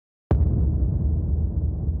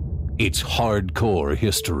It's hardcore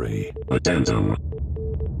history. Addendum.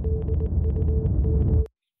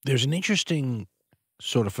 There's an interesting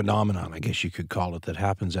sort of phenomenon, I guess you could call it, that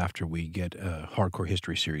happens after we get a hardcore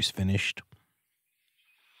history series finished.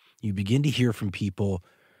 You begin to hear from people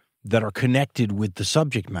that are connected with the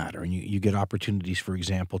subject matter, and you get opportunities, for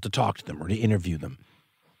example, to talk to them or to interview them.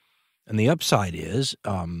 And the upside is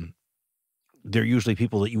they're usually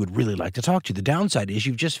people that you would really like to talk to. The downside is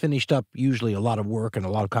you've just finished up usually a lot of work and a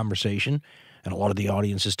lot of conversation and a lot of the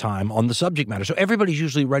audience's time on the subject matter. So everybody's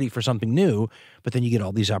usually ready for something new, but then you get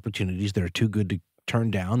all these opportunities that are too good to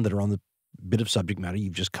turn down that are on the bit of subject matter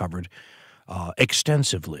you've just covered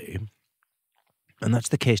extensively. And that's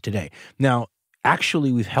the case today. Now,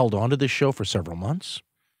 actually, we've held on to this show for several months.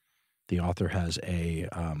 The author has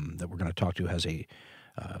that we're going to talk to has a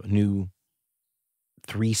new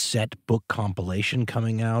 3-set book compilation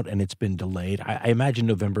coming out, and it's been delayed. I imagine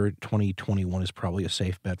November 2021 is probably a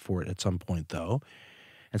safe bet for it at some point, though.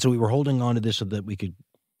 And so we were holding on to this so that we could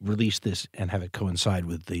release this and have it coincide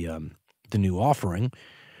with the new offering.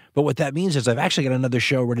 But what that means is I've actually got another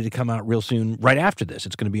show ready to come out real soon right after this.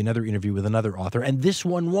 It's going to be another interview with another author, and this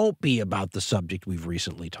one won't be about the subject we've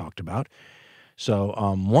recently talked about. So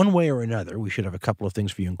one way or another, we should have a couple of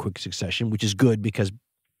things for you in quick succession, which is good because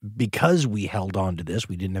we held on to this.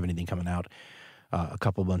 We didn't have anything coming out a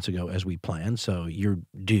couple of months ago as we planned, so you're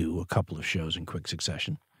due a couple of shows in quick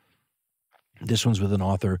succession. This one's with an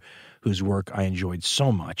author whose work I enjoyed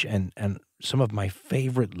so much, and some of my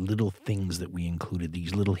favorite little things that we included,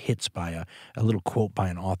 these little hits by a little quote by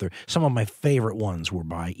an author, some of my favorite ones were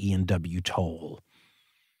by Ian W. Toll.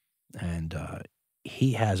 And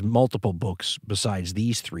he has multiple books besides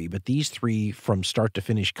these three, but these three from start to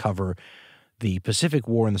finish cover the Pacific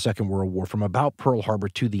War and the Second World War from about Pearl Harbor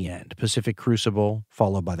to the end. Pacific Crucible,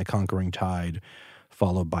 followed by The Conquering Tide,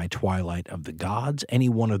 followed by Twilight of the Gods. Any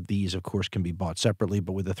one of these, of course, can be bought separately,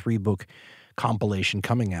 but with a 3-book compilation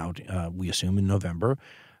coming out, we assume in November,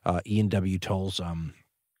 Ian W. Toll's,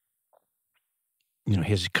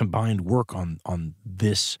 his combined work on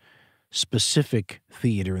this specific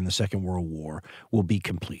theater in the Second World War will be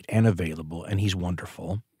complete and available, and he's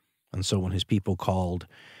wonderful. And so when his people called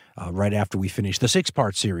right after we finished the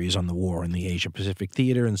 6-part series on the war in the Asia-Pacific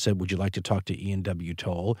theater and said, would you like to talk to Ian W.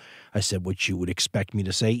 Toll? I said what you would expect me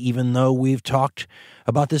to say, even though we've talked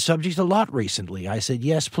about this subject a lot recently. I said,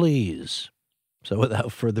 yes, please. So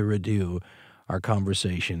without further ado, our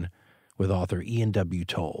conversation with author Ian W.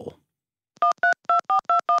 Toll.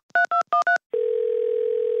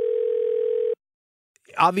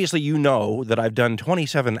 Obviously, you know that I've done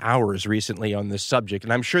 27 hours recently on this subject,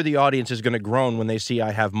 and I'm sure the audience is going to groan when they see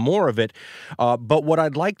I have more of it. But what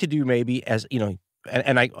I'd like to do maybe as,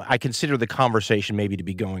 and I consider the conversation maybe to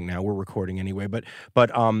be going now. We're recording anyway, but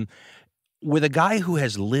with a guy who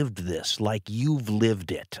has lived this like you've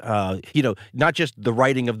lived it, not just the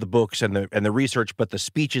writing of the books and the research, but the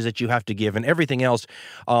speeches that you have to give and everything else.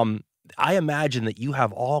 I imagine that you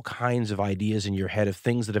have all kinds of ideas in your head of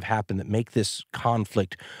things that have happened that make this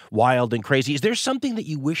conflict wild and crazy. Is there something that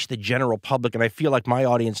you wish the general public, and I feel like my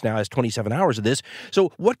audience now has 27 hours of this,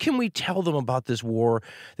 so what can we tell them about this war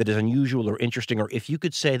that is unusual or interesting? Or if you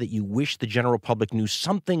could say that you wish the general public knew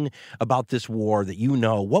something about this war that you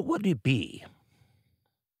know, what would it be?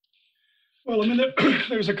 Well,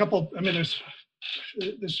 there's a couple, there's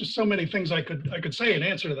just so many things I could say in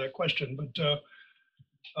answer to that question, but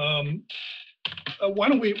why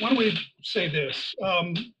don't we say this,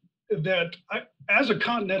 that as a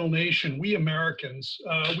continental nation, we Americans,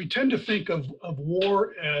 we tend to think of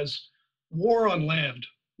war as war on land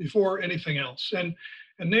before anything else. And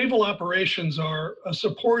naval operations are a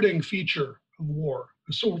supporting feature of war,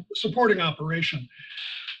 a supporting operation.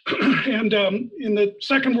 And in the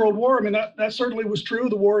Second World War, that certainly was true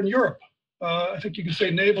of the war in Europe. I think you could say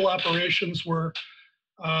naval operations were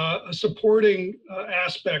a supporting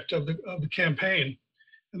aspect of the campaign.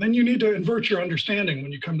 And then you need to invert your understanding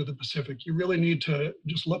when you come to the Pacific. You really need to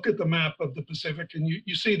just look at the map of the Pacific, and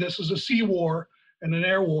you see this as a sea war and an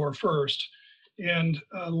air war first. And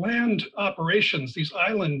land operations, these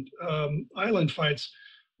island fights,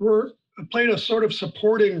 played a sort of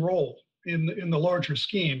supporting role in the larger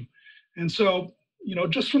scheme. And so,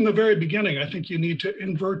 just from the very beginning, I think you need to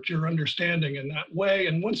invert your understanding in that way.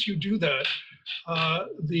 And once you do that,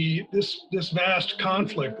 this vast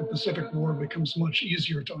conflict, the Pacific War, becomes much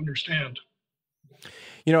easier to understand.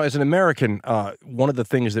 You know, as an American, one of the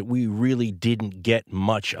things that we really didn't get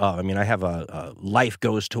much of, I mean, I have a Life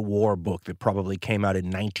Goes to War book that probably came out in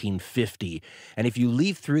 1950. And if you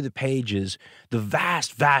leaf through the pages, the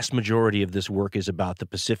vast, vast majority of this work is about the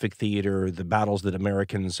Pacific Theater, the battles that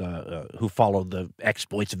Americans who followed the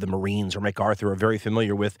exploits of the Marines or MacArthur are very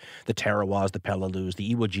familiar with, the Tarawas, the Pelelius,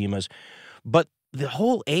 the Iwo Jimas. But the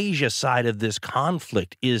whole Asia side of this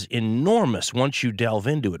conflict is enormous once you delve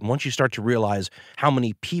into it, once you start to realize how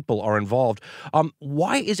many people are involved.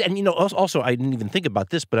 Why is, and you know, also, I didn't even think about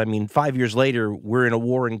this, but I mean, 5 years later, we're in a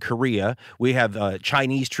war in Korea. We have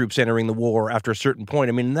Chinese troops entering the war after a certain point.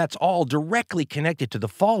 I mean, that's all directly connected to the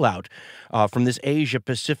fallout from this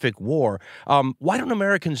Asia-Pacific war. Why don't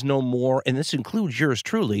Americans know more, and this includes yours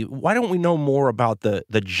truly, why don't we know more about the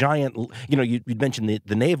giant, you know, you mentioned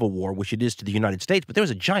the naval war, which it is to the United States, but there was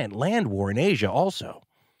a giant land war in Asia also.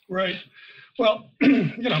 Right. Well,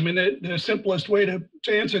 you know, I mean, the simplest way to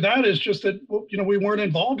answer that is just that, you know, we weren't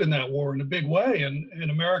involved in that war in a big way. And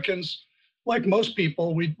Americans, like most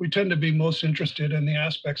people, we tend to be most interested in the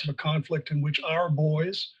aspects of a conflict in which our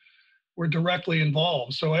boys were directly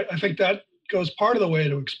involved. So I think that goes part of the way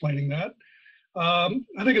to explaining that.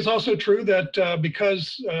 I think it's also true that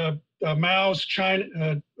because Mao's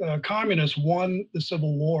China communists won the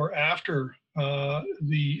Civil War after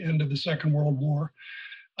the end of the Second World War,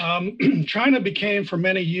 China became, for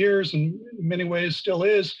many years, and in many ways still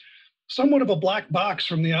is, somewhat of a black box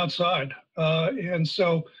from the outside. And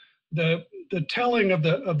so the telling of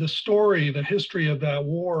the story, the history of that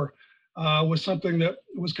war, was something that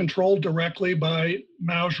was controlled directly by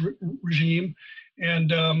Mao's regime.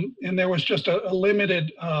 And there was just a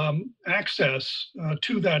limited access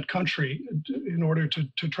to that country in order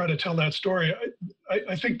to try to tell that story.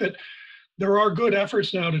 I think that there are good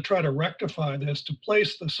efforts now to try to rectify this, to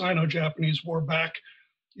place the Sino-Japanese War back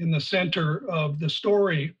in the center of the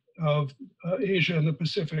story of Asia and the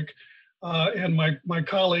Pacific. And my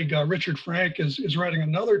colleague, Richard Frank, is writing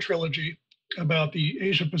another trilogy about the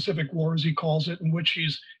Asia-Pacific War, as he calls it, in which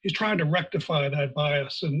he's trying to rectify that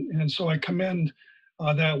bias. And so I commend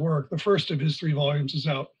that work. The first of his 3 volumes is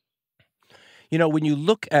out. You know, when you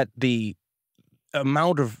look at the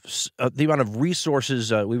amount of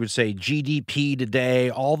resources, we would say GDP today,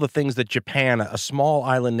 all the things that Japan, a small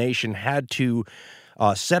island nation, had to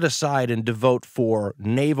set aside and devote for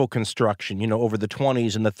naval construction, you know, over the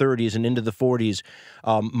 20s and the 30s and into the 40s,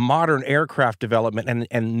 modern aircraft development,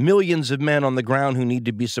 and millions of men on the ground who need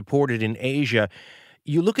to be supported in Asia.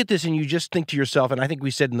 You look at this and you just think to yourself, and I think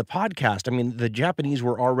we said in the podcast, I mean, the Japanese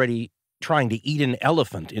were already trying to eat an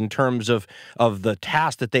elephant in terms of the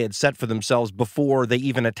task that they had set for themselves before they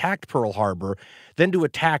even attacked Pearl Harbor, then to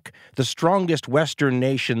attack the strongest Western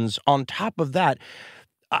nations on top of that.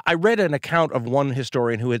 I read an account of one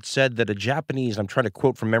historian who had said that a Japanese, I'm trying to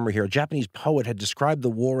quote from memory here, a Japanese poet had described the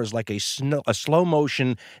war as like a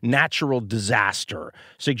slow-motion natural disaster,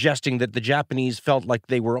 suggesting that the Japanese felt like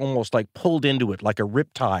they were almost like pulled into it, like a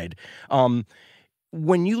riptide.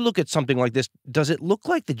 When you look at something like this, does it look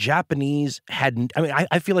like the Japanese had, I mean,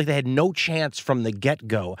 I feel like they had no chance from the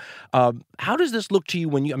get-go. How does this look to you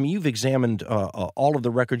when you've examined all of the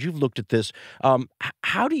records, you've looked at this.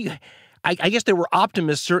 How do you... I guess there were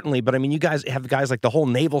optimists, certainly, but I mean, you guys have guys like the whole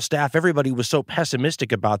naval staff. Everybody was so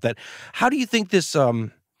pessimistic about that. How do you think this,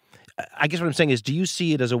 I guess what I'm saying is, do you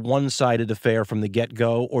see it as a one-sided affair from the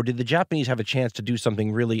get-go, or did the Japanese have a chance to do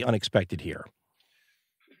something really unexpected here?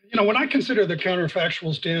 You know, when I consider the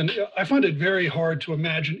counterfactuals, Dan, I find it very hard to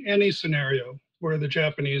imagine any scenario where the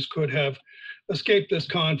Japanese could have escaped this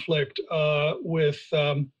conflict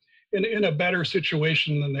in a better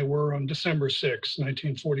situation than they were on December 6,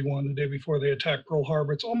 1941, the day before they attacked Pearl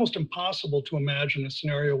Harbor. It's almost impossible to imagine a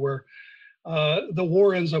scenario where the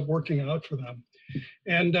war ends up working out for them.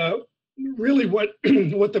 And really what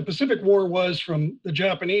the Pacific War was from the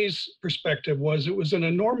Japanese perspective was it was an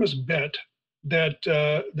enormous bet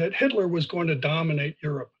that Hitler was going to dominate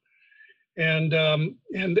Europe. And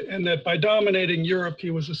that by dominating Europe,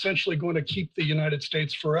 he was essentially going to keep the United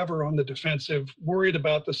States forever on the defensive, worried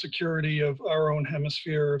about the security of our own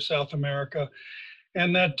hemisphere of South America.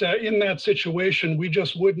 And that in that situation, we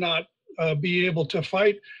just would not be able to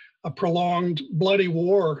fight a prolonged bloody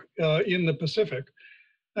war in the Pacific.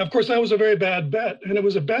 Now, of course, that was a very bad bet. And it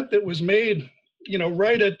was a bet that was made, you know,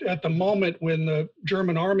 right at the moment when the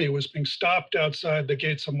German army was being stopped outside the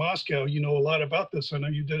gates of Moscow. You know a lot about this. I know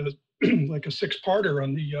you did like a 6-parter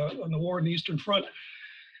on the war in the Eastern Front,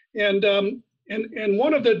 and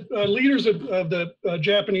one of the leaders of the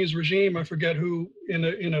Japanese regime, I forget who,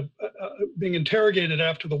 being interrogated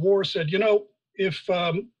after the war, said, you know, if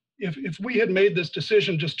we had made this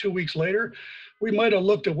decision just 2 weeks later, we might have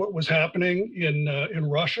looked at what was happening in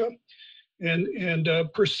Russia and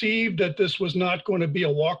perceived that this was not going to be a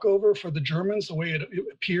walkover for the Germans the way it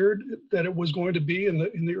appeared that it was going to be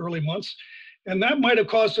in the early months. And that might have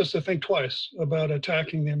caused us to think twice about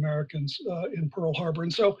attacking the Americans in Pearl Harbor.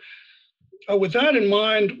 And so with that in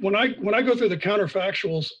mind, when I go through the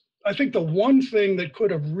counterfactuals, I think the one thing that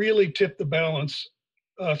could have really tipped the balance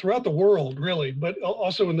throughout the world, really, but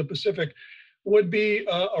also in the Pacific, would be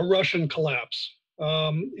a Russian collapse.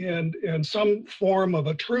 And some form of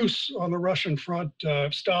a truce on the Russian front.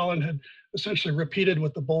 Stalin had essentially repeated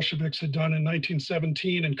what the Bolsheviks had done in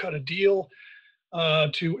 1917 and cut a deal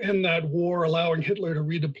to end that war, allowing Hitler to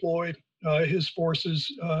redeploy his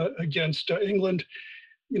forces against England.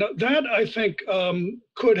 That I think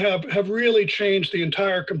could have really changed the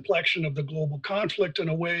entire complexion of the global conflict in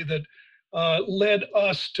a way that led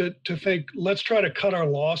us to think, let's try to cut our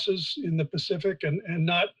losses in the Pacific and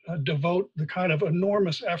not devote the kind of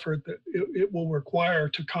enormous effort that it will require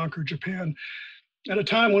to conquer Japan at a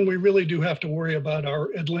time when we really do have to worry about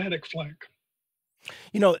our Atlantic flank.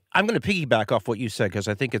 I'm going to piggyback off what you said because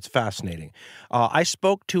I think it's fascinating. I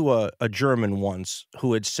spoke to a German once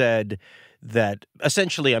who had said that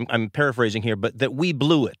essentially, I'm paraphrasing here, but that we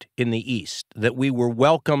blew it in the East, that we were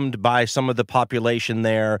welcomed by some of the population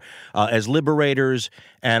there as liberators,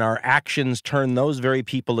 and our actions turned those very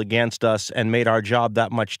people against us and made our job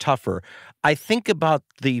that much tougher. I think about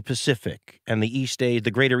the Pacific and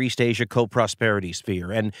the Greater East Asia co-prosperity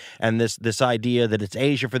sphere, and this idea that it's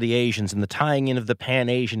Asia for the Asians and the tying in of the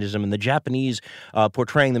Pan-Asianism and the Japanese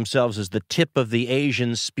portraying themselves as the tip of the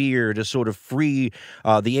Asian spear to sort of free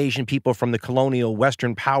the Asian people from the colonial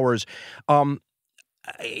Western powers.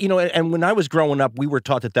 And when I was growing up, we were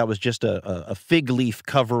taught that was just a fig leaf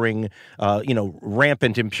covering,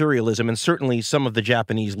 rampant imperialism. And certainly some of the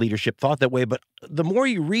Japanese leadership thought that way. But the more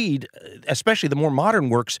you read, especially the more modern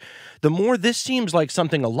works, the more this seems like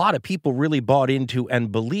something a lot of people really bought into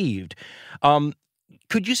and believed.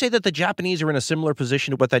 Could you say that the Japanese are in a similar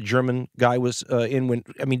position to what that German guy was in?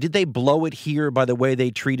 Did they blow it here by the way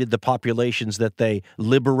they treated the populations that they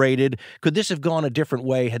liberated? Could this have gone a different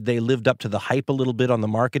way had they lived up to the hype a little bit on the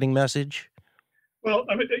marketing message? Well,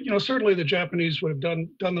 certainly the Japanese would have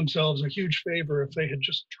done themselves a huge favor if they had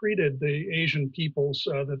just treated the Asian peoples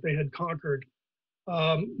that they had conquered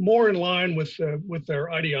more in line with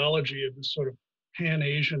their ideology of this sort of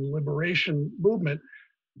Pan-Asian liberation movement.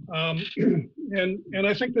 And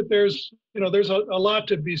I think that there's a lot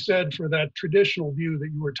to be said for that traditional view that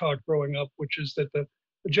you were taught growing up, which is that the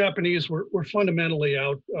Japanese were fundamentally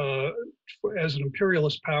out as an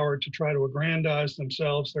imperialist power to try to aggrandize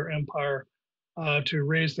themselves, their empire, to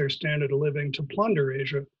raise their standard of living, to plunder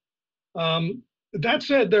Asia. That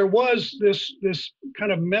said, there was this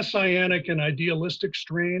kind of messianic and idealistic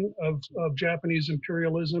strain of Japanese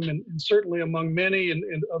imperialism, and certainly among many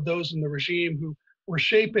of those in the regime who were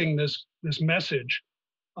shaping this message.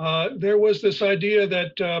 There was this idea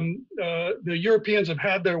that the Europeans have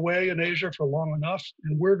had their way in Asia for long enough,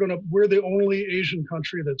 and we're the only Asian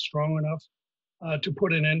country that's strong enough to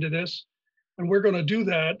put an end to this, and we're going to do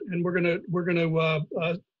that, and we're going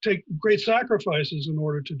to take great sacrifices in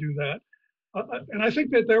order to do that. And I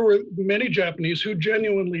think that there were many Japanese who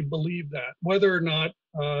genuinely believed that, whether or not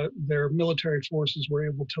their military forces were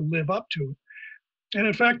able to live up to it. And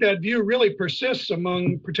in fact, that view really persists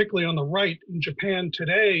particularly on the right in Japan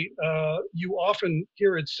today. You often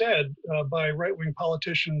hear it said by right-wing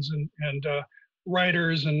politicians and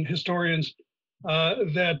writers and historians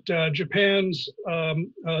that Japan's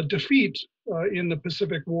defeat in the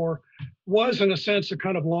Pacific War was, in a sense, a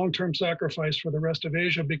kind of long-term sacrifice for the rest of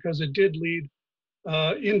Asia, because it did lead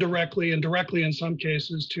indirectly and directly in some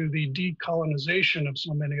cases to the decolonization of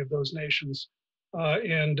so many of those nations.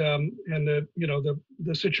 And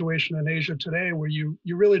the situation in Asia today, where you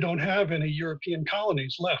really don't have any European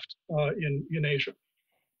colonies left in Asia.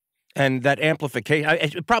 And that amplification,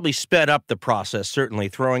 it probably sped up the process, certainly,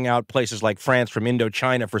 throwing out places like France from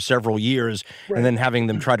Indochina for several years, right, and then having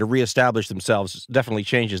them try to reestablish themselves definitely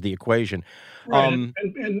changes the equation. Right.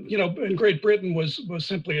 And Great Britain was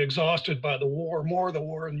simply exhausted by the war, more the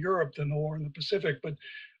war in Europe than the war in the Pacific.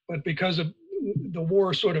 But because of the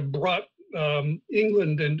war sort of brought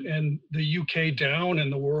England and the UK down in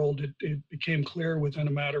the world, it became clear within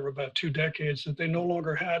a matter of about 2 decades that they no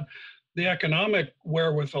longer had the economic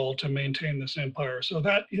wherewithal to maintain this empire. So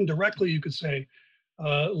that indirectly, you could say,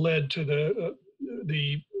 led to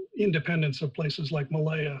the independence of places like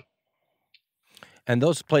Malaya. And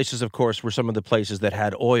those places, of course, were some of the places that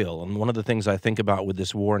had oil. And one of the things I think about with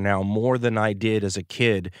this war now more than I did as a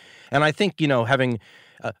kid, and I think, having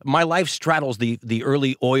my life straddles the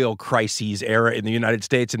early oil crises era in the United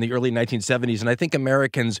States in the early 1970s, and I think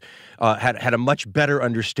Americans had a much better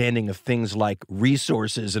understanding of things like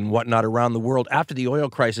resources and whatnot around the world after the oil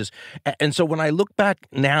crisis. And so when I look back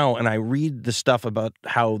now and I read the stuff about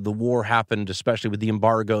how the war happened, especially with the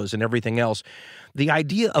embargoes and everything else, the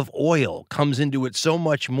idea of oil comes into it so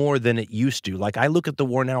much more than it used to. Like, I look at the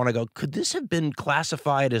war now and I go, could this have been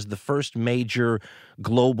classified as the first major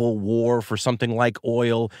global war for something like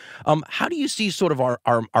oil? How do you see sort of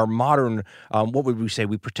our modern, what would we say?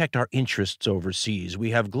 We protect our interests overseas.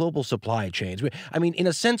 We have global supply chains. I mean, in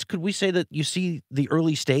a sense, could we say that you see the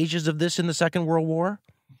early stages of this in the Second World War?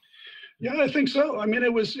 Yeah, I think so. I mean,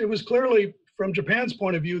 it was clearly, from Japan's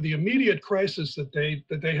point of view, the immediate crisis that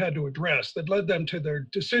they had to address that led them to their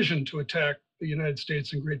decision to attack the United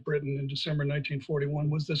States and Great Britain in December 1941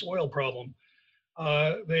 was this oil problem.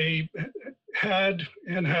 They had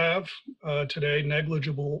and have today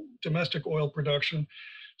negligible domestic oil production,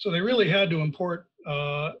 so they really had to import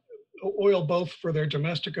oil both for their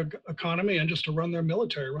domestic economy and just to run their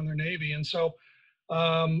military, run their navy. And so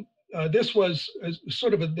this was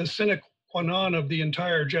sort of the sine qua non of the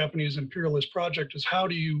entire Japanese imperialist project, is how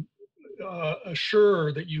do you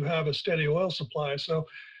assure that you have a steady oil supply? So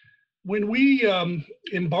when we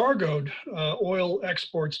embargoed oil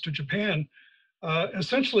exports to Japan,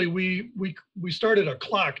 essentially we started a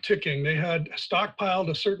clock ticking. They had stockpiled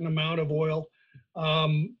a certain amount of oil,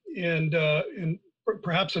 and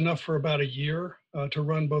perhaps enough for about a year to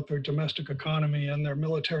run both their domestic economy and their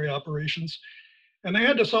military operations. And they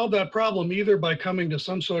had to solve that problem either by coming to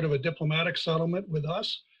some sort of a diplomatic settlement with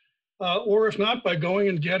us, or if not, by going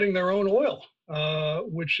and getting their own oil,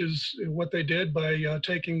 which is what they did by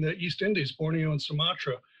taking the East Indies, Borneo and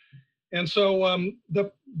Sumatra. And so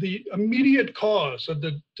the immediate cause of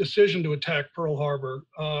the decision to attack Pearl Harbor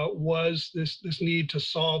was this need to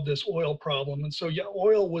solve this oil problem. And so, yeah,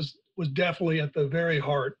 oil was definitely at the very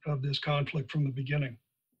heart of this conflict from the beginning.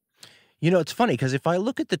 You know, it's funny because if I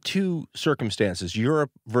look at the two circumstances,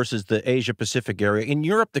 Europe versus the Asia-Pacific area, in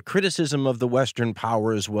Europe, the criticism of the Western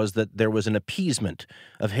powers was that there was an appeasement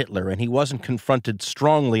of Hitler and he wasn't confronted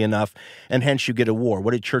strongly enough, and hence you get a war.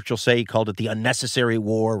 What did Churchill say? He called it the unnecessary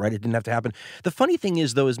war, right? It didn't have to happen. The funny thing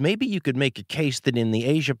is, though, is maybe you could make a case that in the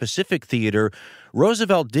Asia-Pacific theater,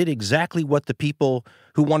 Roosevelt did exactly what the people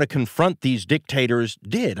who want to confront these dictators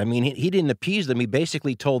did. I mean, he didn't appease them. He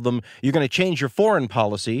basically told them, you're going to change your foreign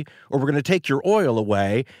policy or we're going to take your oil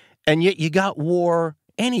away, and yet you got war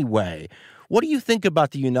anyway. What do you think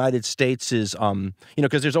about the United States'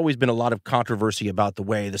 because there's always been a lot of controversy about the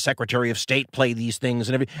way the Secretary of State play these things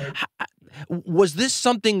and everything. Was this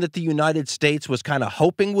something that the United States was kind of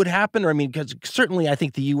hoping would happen? Or, I mean, because certainly I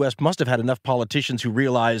think the U.S. must have had enough politicians who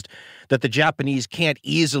realized that the Japanese can't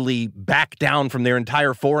easily back down from their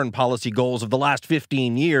entire foreign policy goals of the last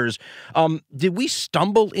 15 years. Did we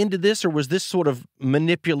stumble into this, or was this sort of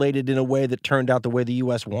manipulated in a way that turned out the way the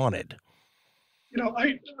U.S. wanted? You know,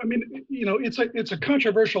 I mean, you know, it's a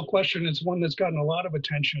controversial question. It's one that's gotten a lot of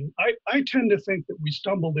attention. I tend to think that we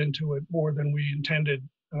stumbled into it more than we intended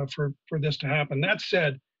for this to happen. That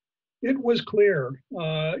said, it was clear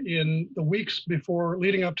in the weeks before,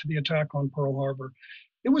 leading up to the attack on Pearl Harbor,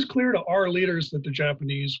 it was clear to our leaders that the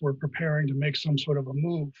Japanese were preparing to make some sort of a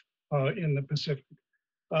move in the Pacific.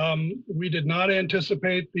 We did not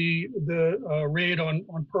anticipate the raid on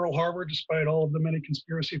Pearl Harbor, despite all of the many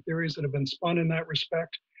conspiracy theories that have been spun in that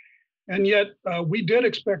respect. And yet we did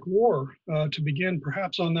expect war to begin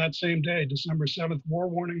perhaps on that same day, December 7th. War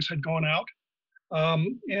warnings had gone out.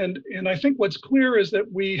 And I think what's clear is that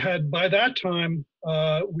we had, by that time,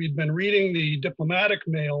 we'd been reading the diplomatic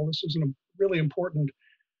mail. This is a really important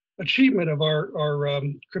achievement of our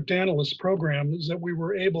cryptanalyst program, is that we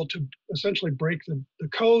were able to essentially break the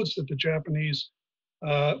codes that the Japanese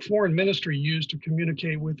foreign ministry used to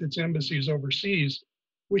communicate with its embassies overseas.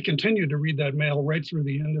 We continued to read that mail right through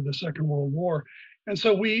the end of the Second World War. And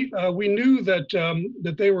so we knew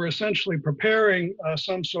that they were essentially preparing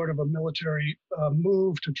some sort of a military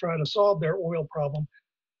move to try to solve their oil problem.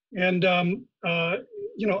 And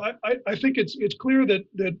you know, I think it's clear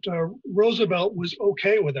that Roosevelt was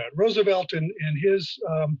okay with that. Roosevelt and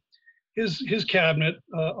his cabinet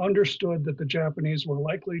understood that the Japanese were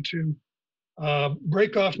likely to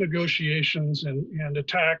break off negotiations and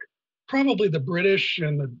attack probably the British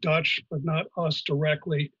and the Dutch, but not us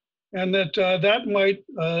directly. And that might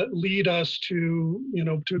lead us to, you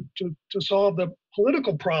know, to solve the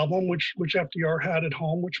political problem which FDR had at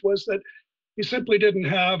home, which was that he simply didn't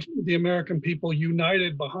have the American people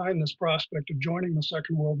united behind this prospect of joining the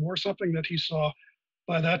Second World War, something that he saw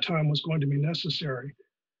by that time was going to be necessary.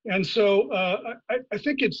 And so I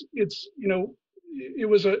think it's it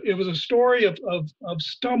was a story of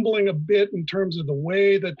stumbling a bit in terms of the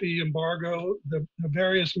way that the embargo, the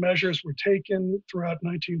various measures were taken throughout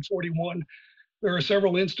 1941. There are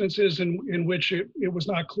several instances in which it was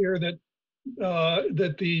not clear that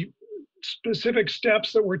that the specific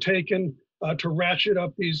steps that were taken to ratchet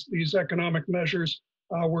up these economic measures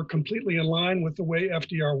were completely in line with the way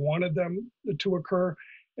FDR wanted them to occur.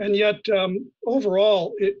 And yet,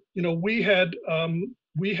 overall, we had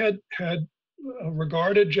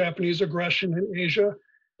regarded Japanese aggression in Asia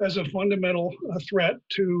as a fundamental threat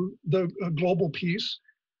to the global peace,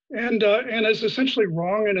 and as essentially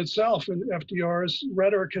wrong in itself. And FDR's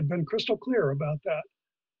rhetoric had been crystal clear about that.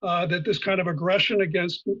 That this kind of aggression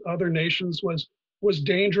against other nations was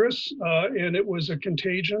dangerous, and it was a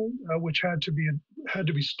contagion which had to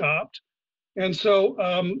be stopped. And so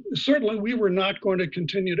certainly we were not going to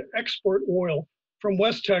continue to export oil from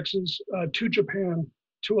West Texas to Japan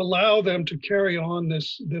to allow them to carry on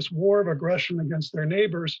this war of aggression against their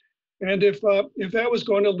neighbors. And if that was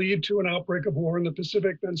going to lead to an outbreak of war in the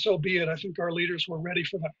Pacific, then so be it. I think our leaders were ready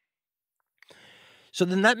for that. So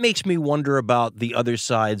then that makes me wonder about the other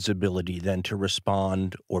side's ability then to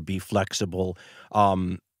respond or be flexible.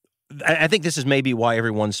 I think this is maybe why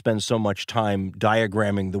everyone spends so much time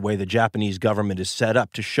diagramming the way the Japanese government is set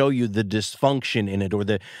up to show you the dysfunction in it, or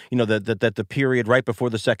that the period right before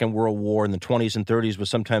the Second World War in the 20s and 30s was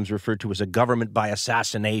sometimes referred to as a government by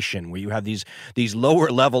assassination, where you have these lower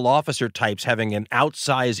level officer types having an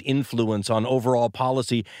outsized influence on overall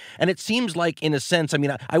policy. And it seems like, in a sense, I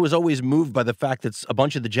mean, I was always moved by the fact that a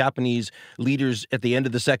bunch of the Japanese leaders at the end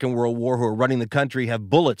of the Second World War who are running the country have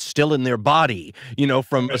bullets still in their body,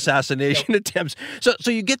 from assassination attempts.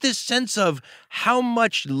 So you get this sense of how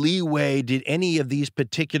much leeway did any of these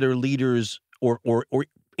particular leaders or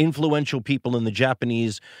influential people in the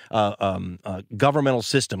Japanese governmental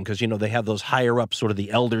system, because, they have those higher up, sort of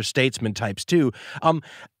the elder statesman types too.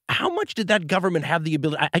 How much did that government have the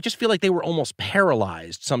ability? I just feel like they were almost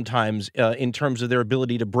paralyzed sometimes in terms of their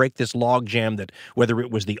ability to break this logjam, that whether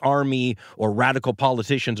it was the army or radical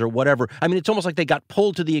politicians or whatever. I mean, it's almost like they got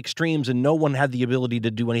pulled to the extremes and no one had the ability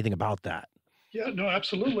to do anything about that. Yeah, no,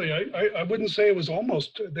 absolutely. I wouldn't say it was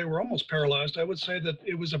they were almost paralyzed. I would say that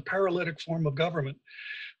it was a paralytic form of government.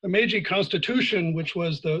 The Meiji Constitution, which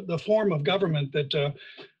was the form of government that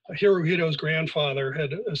Hirohito's grandfather had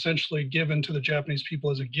essentially given to the Japanese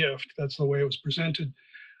people as a gift, that's the way it was presented,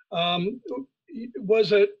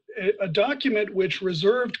 was a document which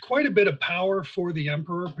reserved quite a bit of power for the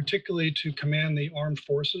emperor, particularly to command the armed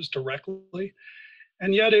forces directly.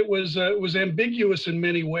 And yet it was ambiguous in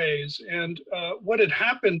many ways. And what had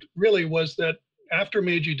happened really was that after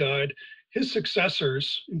Meiji died, his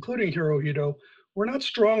successors, including Hirohito, were not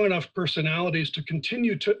strong enough personalities to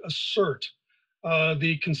continue to assert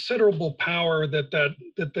the considerable power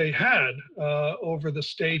that they had over the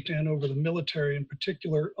state and over the military in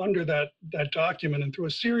particular under that document. And through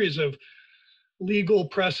a series of legal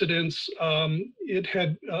precedents, it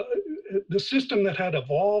had the system that had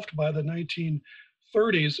evolved by the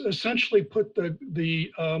 1930s essentially put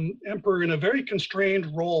the emperor in a very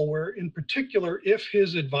constrained role, where in particular, if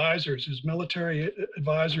his advisors, his military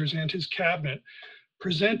advisors and his cabinet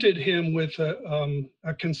presented him with a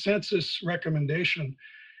consensus recommendation,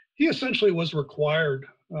 he essentially was required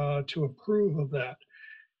to approve of that.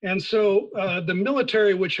 And so the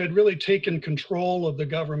military, which had really taken control of the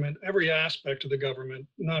government, every aspect of the government,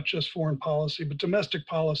 not just foreign policy, but domestic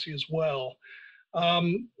policy as well,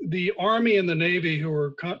 the Army and the Navy, who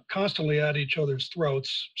were constantly at each other's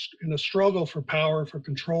throats in a struggle for power, for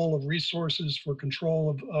control of resources, for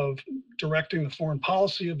control of directing the foreign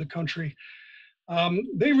policy of the country,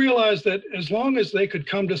 they realized that as long as they could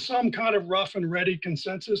come to some kind of rough and ready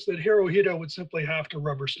consensus, that Hirohito would simply have to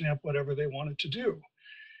rubber stamp whatever they wanted to do.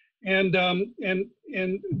 And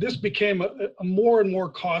this became a more and more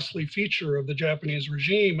costly feature of the Japanese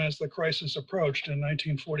regime as the crisis approached in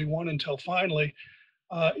 1941, until finally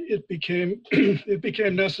it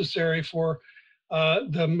became necessary for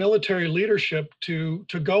the military leadership to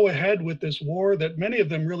go ahead with this war that many of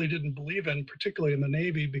them really didn't believe in, particularly in the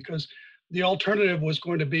Navy, because the alternative was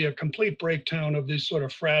going to be a complete breakdown of this sort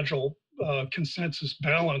of fragile consensus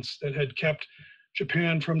balance that had kept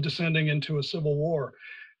Japan from descending into a civil war.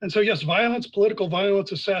 And so, yes, violence, political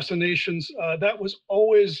violence, assassinations, that was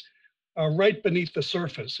always right beneath the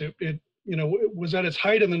surface. It was at its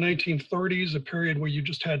height in the 1930s, a period where you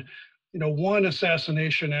just had, one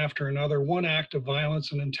assassination after another, one act of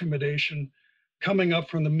violence and intimidation coming up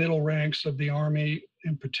from the middle ranks of the army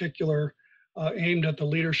in particular, aimed at the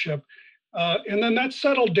leadership. And then that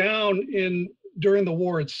settled down in during the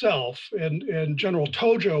war itself, and General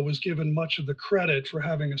Tojo was given much of the credit for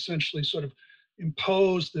having essentially sort of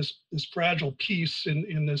imposed this fragile peace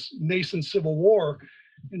in this nascent civil war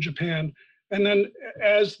in Japan. And then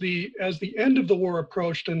as the end of the war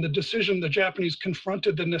approached and the Japanese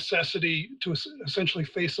confronted the necessity to essentially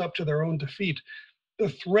face up to their own defeat, the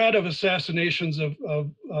threat of assassinations,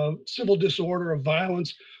 of civil disorder, of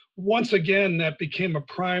violence, once again, that became a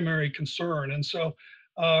primary concern. And so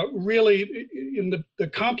really, in the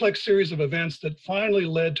complex series of events that finally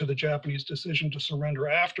led to the Japanese decision to surrender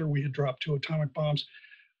after we had dropped 2 atomic bombs,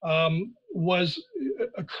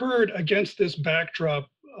 occurred against this backdrop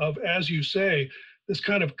of, as you say, this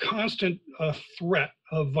kind of constant threat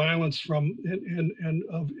of violence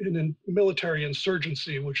and military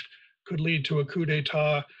insurgency, which could lead to a coup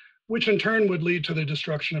d'etat, which in turn would lead to the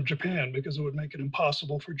destruction of Japan because it would make it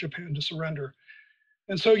impossible for Japan to surrender.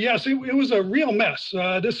 And so, yes, it was a real mess.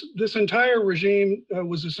 This entire regime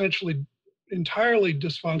was essentially entirely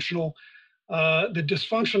dysfunctional. The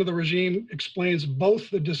dysfunction of the regime explains both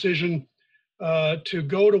the decision to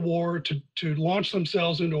go to war, to launch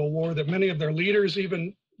themselves into a war that many of their leaders,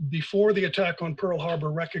 even before the attack on Pearl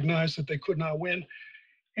Harbor, recognized that they could not win.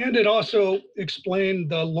 And it also explained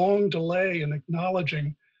the long delay in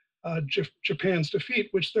acknowledging Japan's defeat,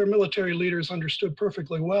 which their military leaders understood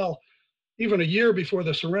perfectly well. Even a year before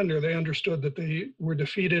the surrender, they understood that they were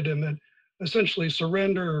defeated and that essentially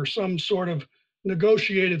surrender or some sort of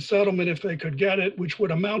negotiated settlement, if they could get it, which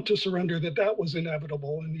would amount to surrender, that was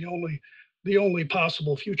inevitable and the only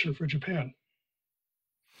possible future for Japan.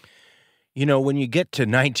 You know, when you get to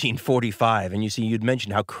 1945 and you'd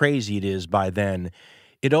mentioned how crazy it is by then,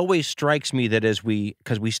 it always strikes me that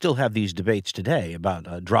because we still have these debates today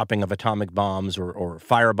about dropping of atomic bombs or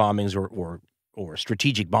fire bombings or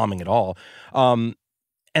strategic bombing at all,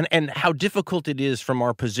 and how difficult it is from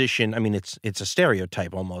our position. I mean, it's a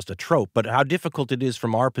stereotype, almost a trope, but how difficult it is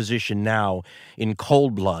from our position now in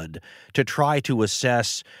cold blood to try to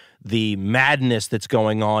assess the madness that's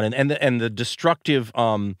going on and the destructive.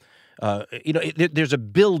 There's a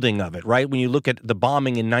building of it, right? When you look at the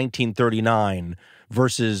bombing in 1939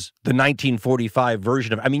 versus the 1945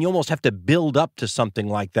 version of it, I mean, you almost have to build up to something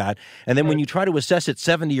like that. And then when you try to assess it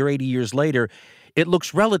 70 or 80 years later, it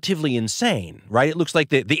looks relatively insane, right? It looks like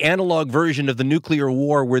the analog version of the nuclear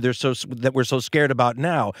war that we're so scared about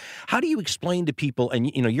now. How do you explain to people, and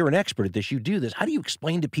you're an expert at this, you do this, how do you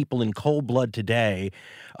explain to people in cold blood today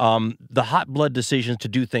the hot blood decisions to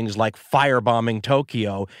do things like firebombing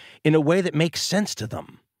Tokyo in a way that makes sense to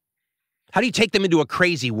them? How do you take them into a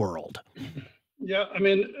crazy world? Yeah, I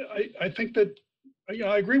mean, I think that,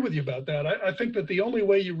 I agree with you about that. I think that the only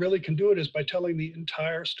way you really can do it is by telling the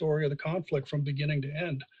entire story of the conflict from beginning to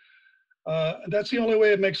end. That's the only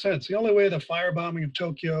way it makes sense. The only way the firebombing of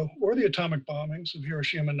Tokyo or the atomic bombings of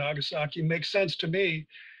Hiroshima and Nagasaki makes sense to me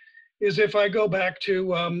is if I go back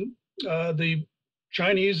to the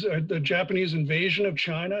Japanese invasion of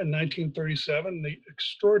China in 1937, the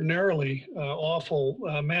extraordinarily awful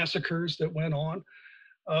massacres that went on.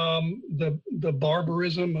 The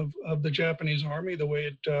barbarism of the Japanese army, the way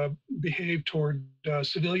it behaved toward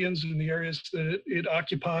civilians in the areas that it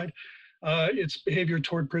occupied, its behavior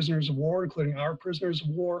toward prisoners of war, including our prisoners of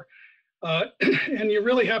war. And you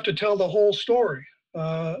really have to tell the whole story.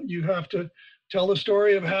 You have to tell the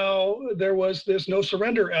story of how there was this no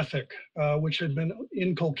surrender ethic, which had been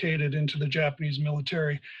inculcated into the Japanese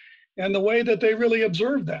military, and the way that they really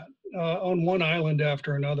observed that on one island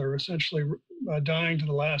after another, essentially dying to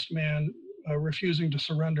the last man, refusing to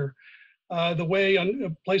surrender. The way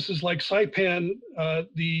on places like Saipan,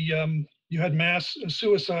 you had mass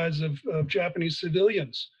suicides of Japanese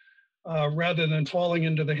civilians rather than falling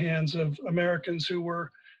into the hands of Americans who were,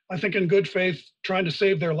 I think, in good faith trying to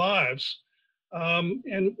save their lives.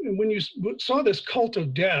 And when you saw this cult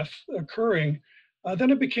of death occurring,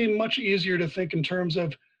 then it became much easier to think in terms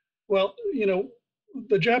of, well,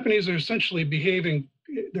 the Japanese are essentially behaving,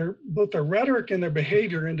 both their rhetoric and their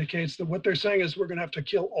behavior indicates that what they're saying is we're going to have to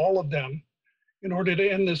kill all of them in order to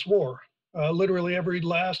end this war. Literally every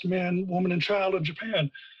last man, woman, and child in Japan.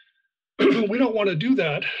 We don't want to do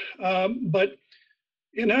that, but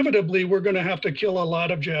inevitably we're going to have to kill a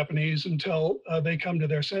lot of Japanese until they come to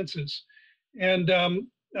their senses. And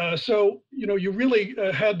so, you really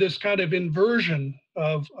had this kind of inversion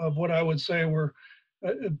of what I would say were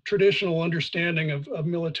a traditional understanding of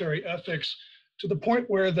military ethics, to the point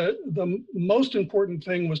where the most important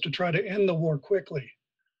thing was to try to end the war quickly,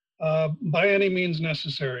 by any means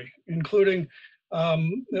necessary, including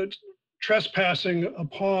trespassing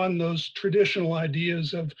upon those traditional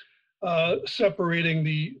ideas of separating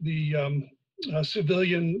the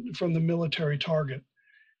civilian from the military target.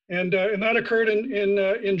 And that occurred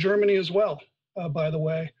in Germany as well, by the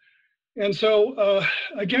way. And so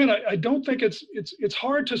again, I don't think it's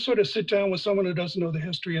hard to sort of sit down with someone who doesn't know the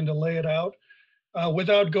history and to lay it out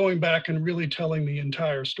without going back and really telling the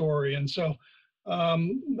entire story. And so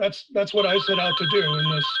that's what I set out to do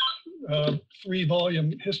in this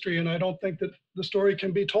 3-volume history. And I don't think that the story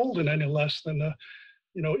can be told in any less than the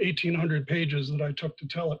 1,800 pages that I took to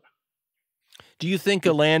tell it. Do you think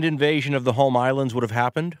a land invasion of the home islands would have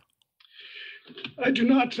happened? I do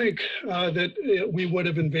not think that we would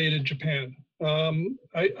have invaded Japan.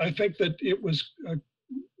 I think that it was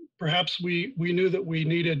perhaps we knew that we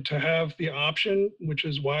needed to have the option, which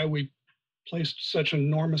is why we placed such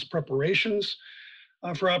enormous preparations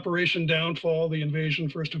for Operation Downfall, the invasion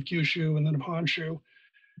first of Kyushu and then of Honshu.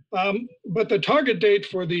 But the target date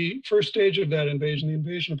for the first stage of that invasion, the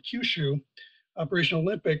invasion of Kyushu, Operation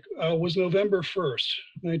Olympic, was November 1st,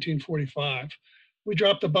 1945. We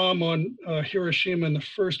dropped the bomb on Hiroshima in the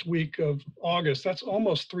first week of August. That's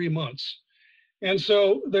almost 3 months. And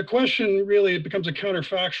so the question really becomes a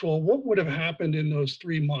counterfactual. What would have happened in those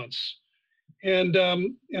 3 months? And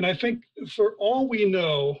I think for all we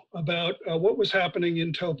know about what was happening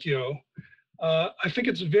in Tokyo, I think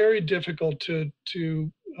it's very difficult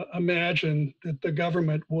to imagine that the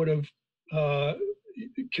government would have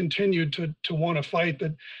continued to want to fight.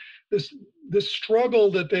 That this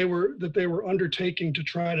struggle that they were undertaking to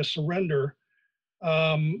try to surrender,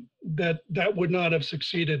 that would not have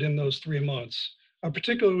succeeded in those 3 months.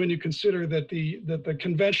 Particularly when you consider that the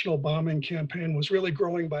conventional bombing campaign was really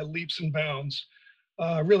growing by leaps and bounds,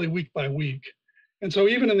 really week by week. And so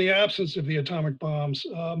even in the absence of the atomic bombs,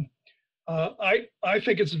 I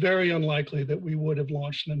think it's very unlikely that we would have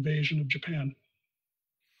launched an invasion of Japan.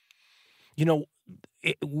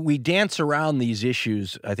 We dance around these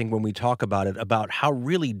issues, I think, when we talk about it, about how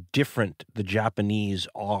really different the Japanese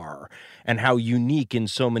are and how unique in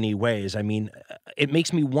so many ways. I mean, it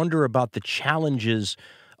makes me wonder about the challenges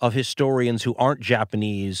of historians who aren't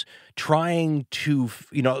Japanese trying to,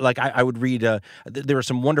 like I would read, there are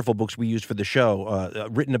some wonderful books we used for the show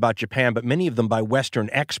written about Japan, but many of them by Western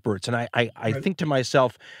experts. And I think to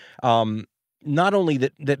myself, not only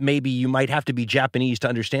that maybe you might have to be Japanese to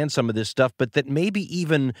understand some of this stuff, but that maybe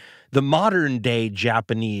even the modern day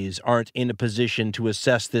Japanese aren't in a position to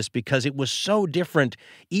assess this because it was so different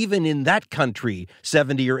even in that country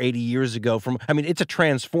 70 or 80 years ago it's a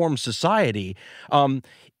transformed society.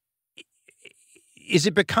 Is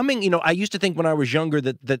it becoming, I used to think when I was younger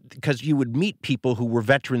that because you would meet people who were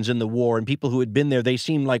veterans in the war and people who had been there, they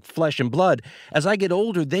seemed like flesh and blood. As I get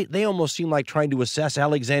older, they almost seem like trying to assess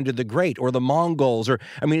Alexander the Great or the Mongols,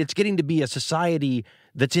 it's getting to be a society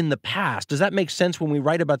that's in the past. Does that make sense? When we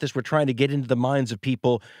write about this, we're trying to get into the minds of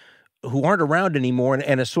people who aren't around anymore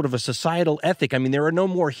and a sort of a societal ethic. There are no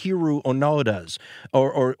more Hiru Onodas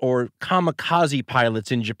or kamikaze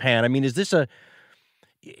pilots in Japan.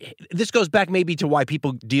 This goes back maybe to why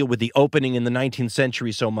people deal with the opening in the 19th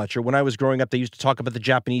century so much. Or when I was growing up, they used to talk about the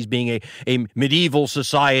Japanese being a medieval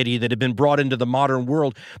society that had been brought into the modern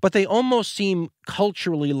world. But they almost seem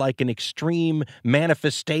culturally like an extreme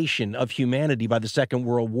manifestation of humanity by the Second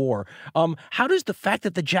World War. How does the fact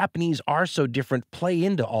that the Japanese are so different play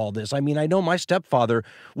into all this? I know my stepfather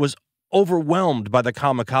was overwhelmed by the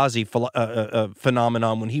kamikaze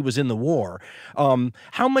phenomenon when he was in the war.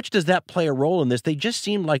 How much does that play a role in this? They just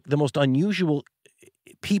seem like the most unusual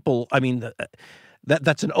people.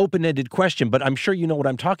 That's an open-ended question, but I'm sure you know what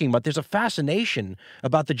I'm talking about. There's a fascination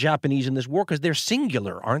about the Japanese in this war because they're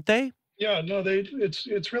singular, aren't they? Yeah, no,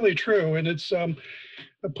 it's really true, and it's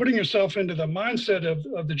putting yourself into the mindset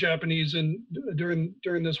of the Japanese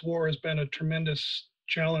during this war has been a tremendous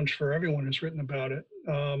challenge for everyone who's written about it.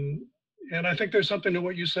 And I think there's something to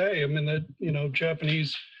what you say.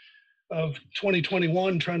 Japanese of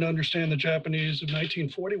 2021 trying to understand the Japanese of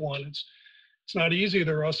 1941. It's not easy.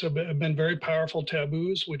 There also have been very powerful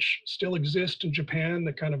taboos which still exist in Japan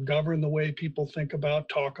that kind of govern the way people think about,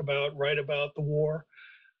 talk about, write about the war.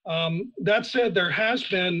 That said, there has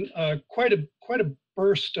been quite a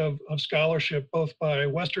burst of scholarship, both by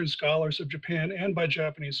Western scholars of Japan and by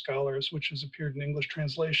Japanese scholars, which has appeared in English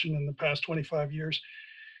translation in the past 25 years.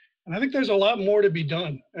 And I think there's a lot more to be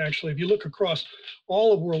done, actually. If you look across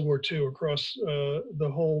all of World War II, across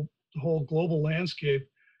the whole global landscape,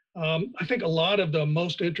 I think a lot of the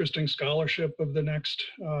most interesting scholarship of the next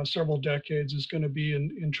several decades is going to be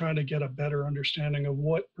in trying to get a better understanding of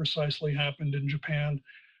what precisely happened in Japan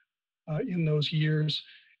in those years.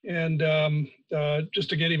 And just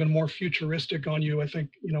to get even more futuristic on you, I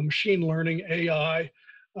think, machine learning, AI,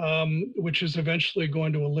 which is eventually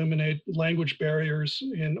going to eliminate language barriers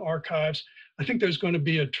in archives. I think there's going to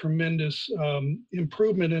be a tremendous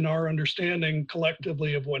improvement in our understanding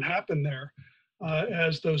collectively of what happened there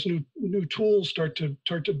as those new tools start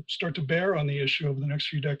to bear on the issue over the next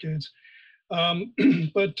few decades.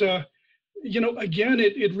 But again,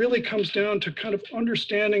 it really comes down to kind of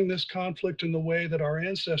understanding this conflict in the way that our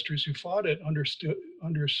ancestors who fought it understood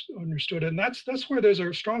it. And that's where there's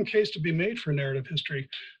a strong case to be made for narrative history,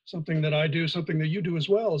 something that I do, something that you do as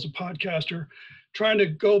well as a podcaster, trying to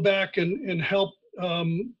go back and help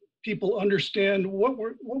people understand what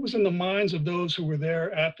was in the minds of those who were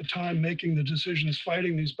there at the time making the decisions,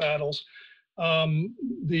 fighting these battles. From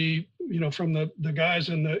the guys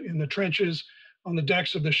in the trenches, on the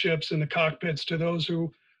decks of the ships, in the cockpits, to those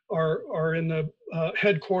who are in the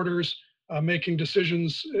headquarters making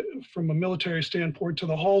decisions from a military standpoint, to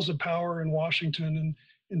the halls of power in Washington and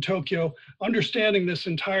in Tokyo. Understanding this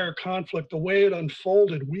entire conflict, the way it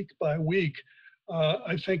unfolded week by week,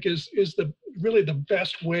 I think is really the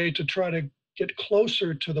best way to try to get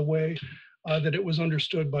closer to the way that it was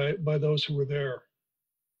understood by those who were there.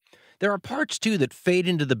 There are parts, too, that fade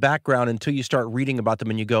into the background until you start reading about them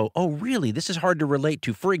and you go, oh, really? This is hard to relate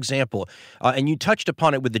to. For example, and you touched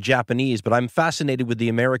upon it with the Japanese, but I'm fascinated with the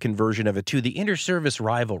American version of it, too, the inter-service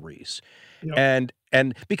rivalries. Yep.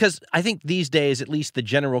 And because I think these days, at least the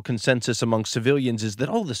general consensus among civilians is that,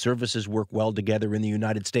 the services work well together in the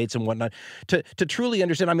United States and whatnot. To truly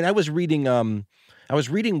understand, I mean, I was reading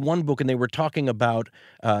one book and they were talking about,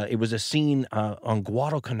 it was a scene on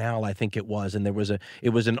Guadalcanal, I think it was, and it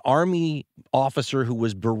was an Army officer who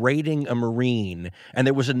was berating a Marine, and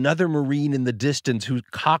there was another Marine in the distance who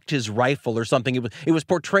cocked his rifle or something. It was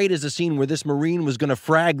portrayed as a scene where this Marine was going to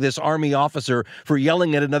frag this Army officer for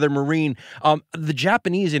yelling at another Marine. The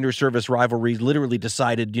Japanese inter-service rivalry literally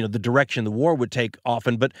decided, the direction the war would take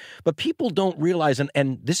often, but people don't realize,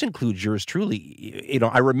 and this includes yours truly,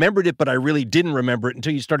 I remembered it, but I really didn't remember it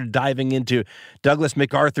until you started diving into Douglas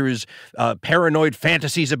MacArthur's paranoid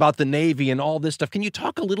fantasies about the Navy and all this stuff. Can you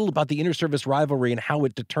talk a little about the inter-service rivalry and how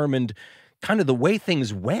it determined kind of the way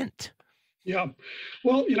things went? Yeah.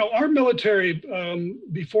 Well, our military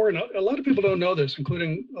before, and a lot of people don't know this,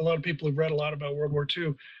 including a lot of people who've read a lot about World War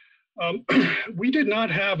II, we did not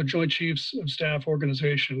have a Joint Chiefs of Staff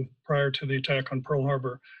organization prior to the attack on Pearl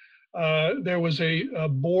Harbor. There was a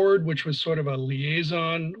board, which was sort of a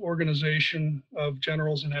liaison organization of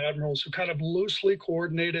generals and admirals who kind of loosely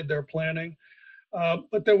coordinated their planning.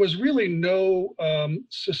 But there was really no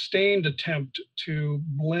sustained attempt to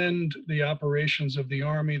blend the operations of the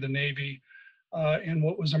Army, the Navy, and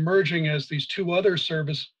what was emerging as these two other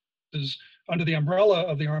services under the umbrella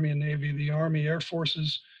of the Army and Navy, the Army Air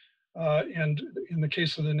Forces, and in the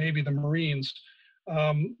case of the Navy, the Marines.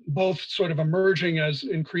 Both sort of emerging as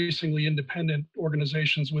increasingly independent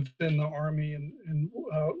organizations within the Army and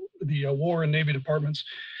the War and Navy departments.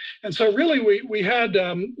 And so really we had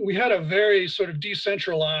a very sort of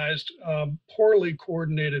decentralized, poorly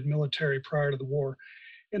coordinated military prior to the war.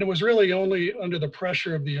 And it was really only under the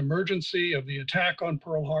pressure of the emergency of the attack on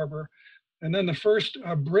Pearl Harbor, and then the first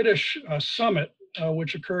British summit,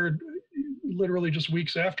 which occurred literally just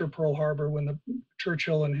weeks after Pearl Harbor, when the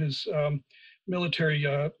Churchill and his military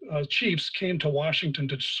chiefs came to Washington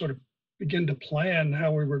to sort of begin to plan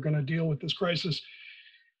how we were going to deal with this crisis.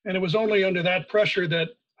 And it was only under that pressure that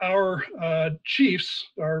our chiefs,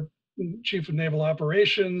 our Chief of Naval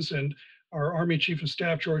Operations and our Army Chief of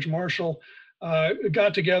Staff, George Marshall,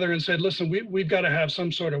 got together and said, listen, we've got to have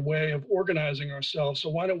some sort of way of organizing ourselves. So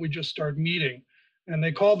why don't we just start meeting? And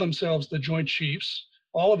they called themselves the Joint Chiefs.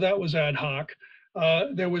 All of that was ad hoc.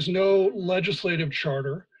 There was no legislative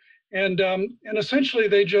charter. And essentially,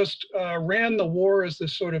 they just ran the war as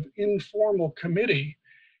this sort of informal committee.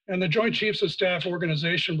 And the Joint Chiefs of Staff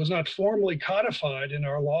organization was not formally codified in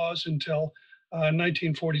our laws until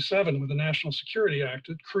 1947 with the National Security Act.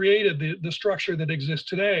 It created the structure that exists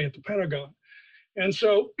today at the Pentagon. And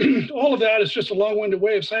so all of that is just a long-winded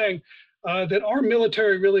way of saying that our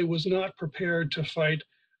military really was not prepared to fight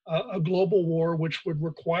a global war, which would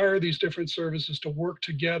require these different services to work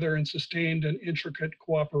together in sustained and intricate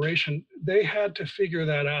cooperation. They had to figure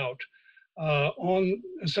that out on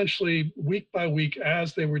essentially week by week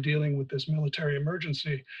as they were dealing with this military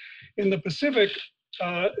emergency. In the Pacific,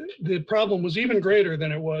 the problem was even greater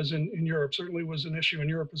than it was in Europe. Certainly was an issue in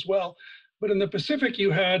Europe as well. But in the Pacific, you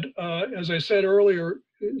had, as I said earlier,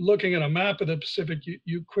 looking at a map of the Pacific,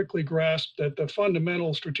 you quickly grasp that the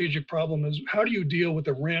fundamental strategic problem is how do you deal with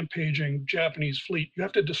the rampaging Japanese fleet? You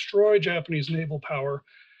have to destroy Japanese naval power.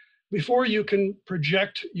 before you can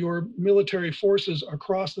project your military forces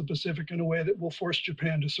across the Pacific in a way that will force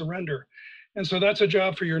Japan to surrender. And so that's a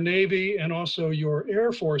job for your Navy and also your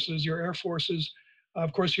Air Forces. Your Air Forces,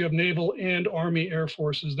 of course, you have Naval and Army Air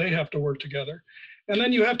Forces. They have to work together. And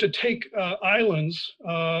then you have to take islands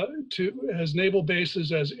as naval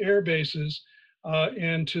bases, as air bases,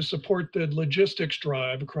 and to support the logistics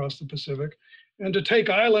drive across the Pacific. And to take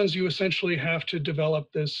islands, you essentially have to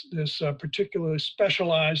develop this particularly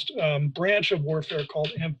specialized branch of warfare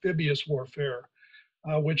called amphibious warfare,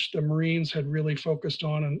 which the Marines had really focused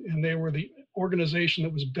on. And they were the organization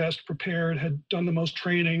that was best prepared, had done the most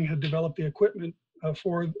training, had developed the equipment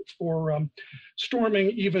for storming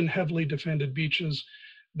even heavily defended beaches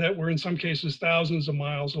that were in some cases thousands of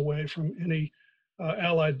miles away from any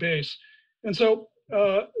Allied base. And so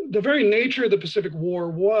the very nature of the Pacific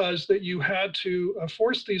War was that you had to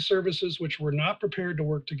force these services which were not prepared to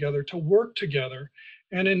work together.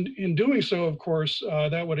 And in doing so, of course,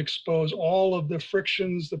 that would expose all of the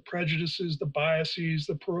frictions, the prejudices, the biases,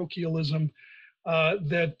 the parochialism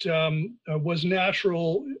that was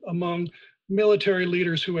natural among military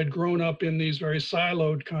leaders who had grown up in these very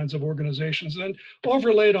siloed kinds of organizations. And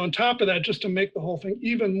overlaid on top of that, just to make the whole thing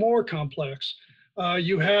even more complex,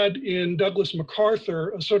 you had in Douglas MacArthur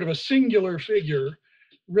a sort of a singular figure,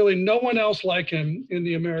 really no one else like him in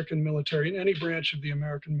the American military, in any branch of the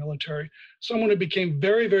American military, someone who became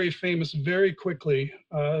very, very famous very quickly,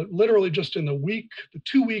 literally just in the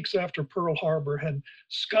 2 weeks after Pearl Harbor, had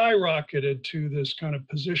skyrocketed to this kind of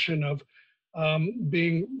position of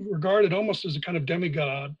being regarded almost as a kind of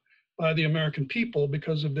demigod by the American people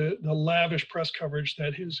because of the lavish press coverage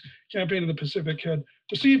that his campaign in the Pacific had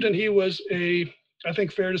received. And he was I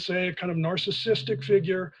think fair to say, a kind of narcissistic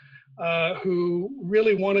figure who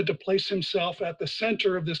really wanted to place himself at the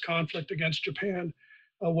center of this conflict against Japan,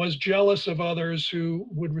 was jealous of others who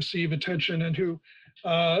would receive attention, and who,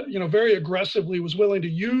 very aggressively was willing to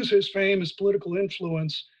use his fame, his political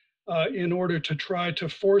influence in order to try to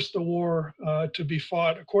force the war to be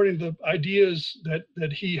fought according to the ideas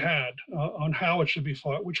that he had on how it should be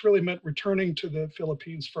fought, which really meant returning to the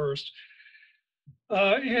Philippines first.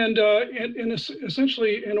 And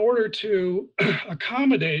essentially, in order to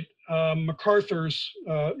accommodate MacArthur's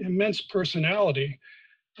immense personality,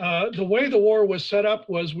 the way the war was set up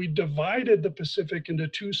was we divided the Pacific into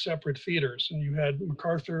two separate theaters. And you had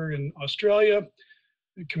MacArthur in Australia,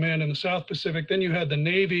 the command in the South Pacific. Then you had the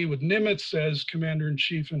Navy with Nimitz as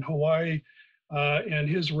commander-in-chief in Hawaii, and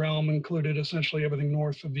his realm included essentially everything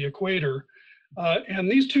north of the equator. And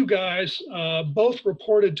these two guys both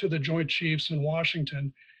reported to the Joint Chiefs in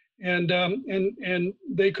Washington, and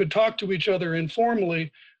they could talk to each other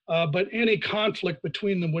informally, but any conflict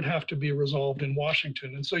between them would have to be resolved in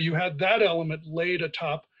Washington. And so you had that element laid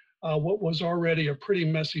atop what was already a pretty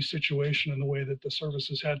messy situation in the way that the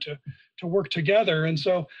services had to work together. And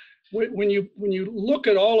so when you look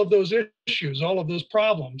at all of those issues, all of those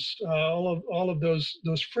problems, all of those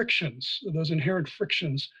frictions, those inherent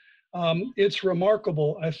frictions, it's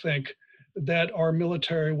remarkable, I think, that our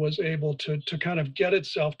military was able to kind of get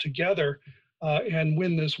itself together and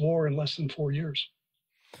win this war in less than 4 years.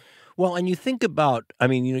 Well, and you think about, I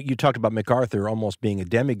mean, you talked about MacArthur almost being a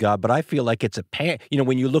demigod, but I feel like it's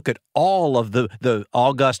when you look at all of the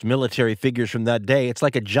august military figures from that day, it's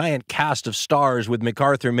like a giant cast of stars with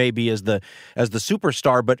MacArthur maybe as the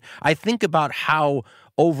superstar. But I think about how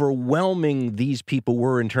overwhelming these people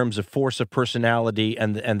were in terms of force of personality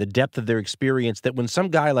and the depth of their experience, that when some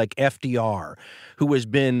guy like FDR, who has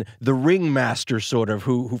been the ringmaster sort of,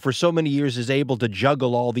 who for so many years is able to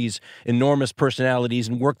juggle all these enormous personalities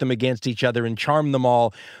and work them against each other and charm them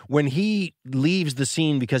all, when he leaves the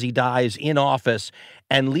scene because he dies in office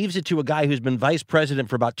and leaves it to a guy who's been vice president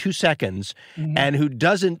for about 2 seconds, mm-hmm. and who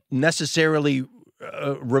doesn't necessarily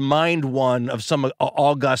remind one of some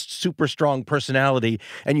august, super strong personality,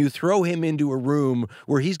 and you throw him into a room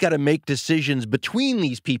where he's got to make decisions between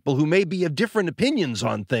these people who may be of different opinions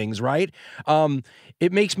on things, right?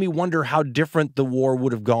 It makes me wonder how different the war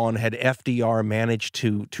would have gone had FDR managed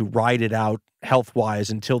to ride it out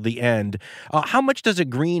health-wise until the end. How much does a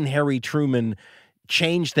green Harry Truman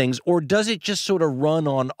change things, or does it just sort of run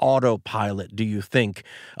on autopilot, do you think?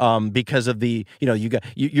 Because of the,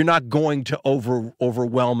 you're not going to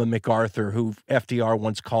overwhelm a MacArthur, who FDR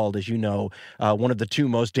once called, as you know, one of the two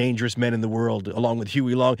most dangerous men in the world, along with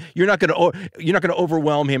Huey Long. You're not going to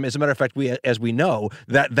overwhelm him. As a matter of fact, as we know,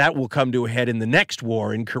 that will come to a head in the next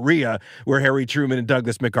war in Korea, where Harry Truman and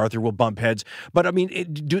Douglas MacArthur will bump heads. But I mean,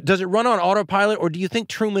 does it run on autopilot, or do you think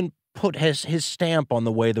Truman put his stamp on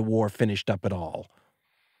the way the war finished up at all?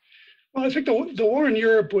 Well, I think the war in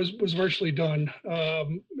Europe was virtually done.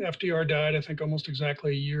 FDR died, I think, almost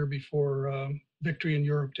exactly a year before Victory in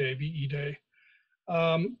Europe Day, VE Day.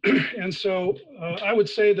 And so I would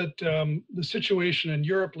say that the situation in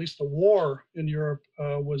Europe, at least the war in Europe,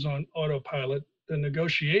 was on autopilot. The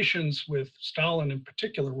negotiations with Stalin in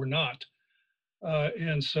particular were not.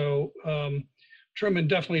 And so Truman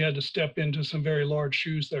definitely had to step into some very large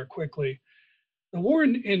shoes there quickly. The war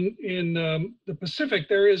in the Pacific,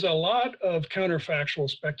 there is a lot of counterfactual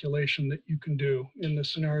speculation that you can do in the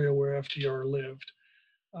scenario where FDR lived.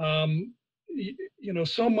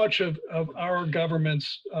 So much of our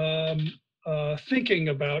government's thinking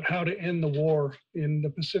about how to end the war in the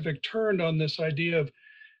Pacific turned on this idea of,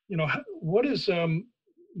 what is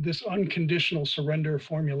this unconditional surrender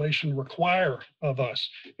formulation require of us?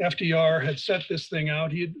 FDR had set this thing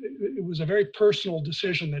out. It was a very personal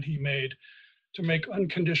decision that he made to make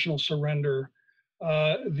unconditional surrender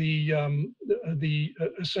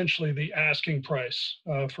essentially the asking price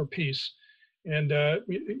for peace. And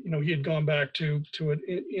he had gone back to an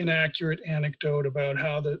inaccurate anecdote about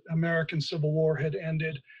how the American Civil War had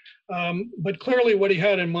ended. But clearly what he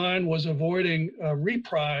had in mind was avoiding a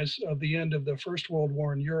reprise of the end of the First World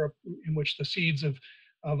War in Europe, in which the seeds of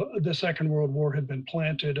the Second World War had been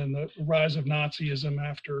planted, and the rise of Nazism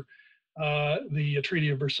after the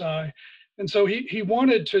Treaty of Versailles. And so he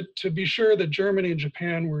wanted to be sure that Germany and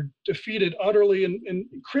Japan were defeated utterly, and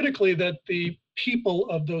critically that the people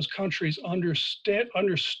of those countries understood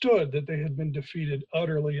that they had been defeated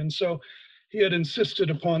utterly. And so he had insisted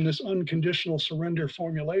upon this unconditional surrender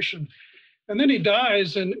formulation. And then he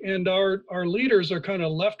dies, and our leaders are kind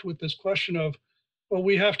of left with this question of, well,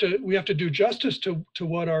 we have to do justice to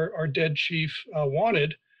what our dead chief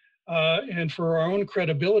wanted. And for our own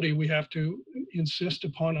credibility, we have to insist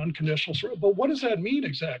upon unconditional surrender. But what does that mean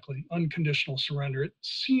exactly, unconditional surrender? It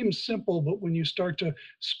seems simple, but when you start to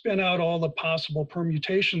spin out all the possible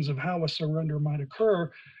permutations of how a surrender might occur,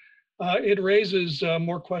 it raises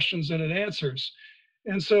more questions than it answers.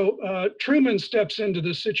 And so Truman steps into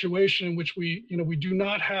this situation in which we do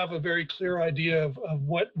not have a very clear idea of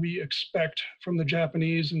what we expect from the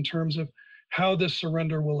Japanese in terms of how this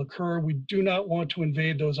surrender will occur. We do not want to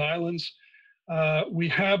invade those islands. We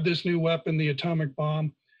have this new weapon, the atomic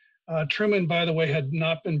bomb. Truman, by the way, had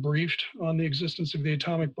not been briefed on the existence of the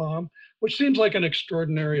atomic bomb, which seems like an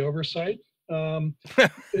extraordinary oversight,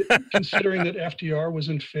 considering that FDR was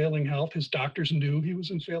in failing health. His doctors knew he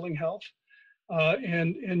was in failing health.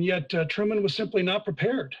 And yet Truman was simply not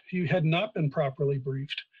prepared. He had not been properly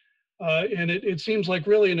briefed. And it seems like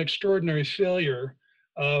really an extraordinary failure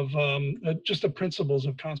of just the principles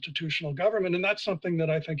of constitutional government. And that's something that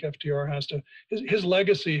I think FDR his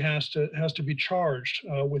legacy has to be charged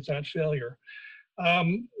with that failure.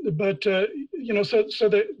 So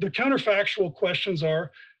the counterfactual questions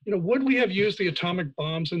are, would we have used the atomic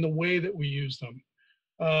bombs in the way that we use them?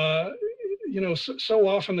 So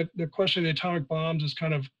often the question of the atomic bombs is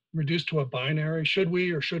kind of reduced to a binary. Should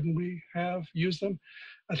we or shouldn't we have used them?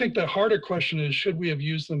 I think the harder question is, should we have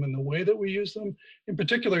used them in the way that we use them? In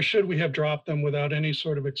particular, should we have dropped them without any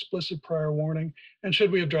sort of explicit prior warning? And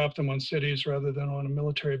should we have dropped them on cities rather than on a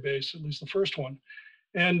military base, at least the first one?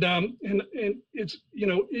 And it's,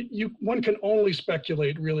 one can only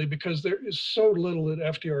speculate really, because there is so little that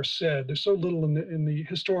FDR said. There's so little in the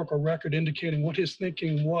historical record indicating what his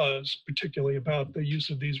thinking was, particularly about the use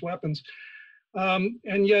of these weapons.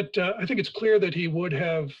 And yet, I think it's clear that he would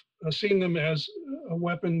have seen them as a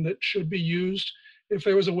weapon that should be used if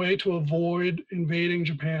there was a way to avoid invading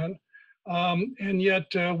Japan. And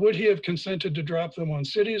yet, would he have consented to drop them on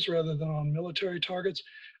cities rather than on military targets?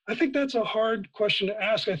 I think that's a hard question to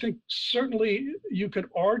ask. I think certainly you could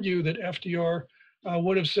argue that FDR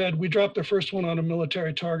would have said, we dropped the first one on a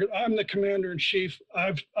military target. I'm the commander in chief.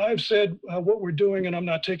 I've said what we're doing, and I'm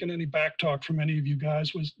not taking any back talk from any of you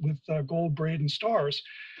guys with gold braid and stars.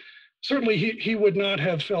 Certainly he would not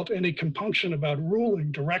have felt any compunction about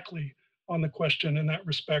ruling directly on the question in that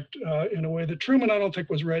respect, in a way that Truman, I don't think,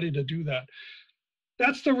 was ready to do that.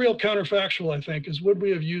 That's the real counterfactual, I think, is would we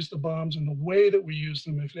have used the bombs in the way that we used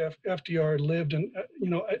them if FDR had lived? And,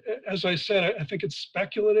 as I said, I think it's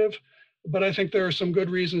speculative, but I think there are some good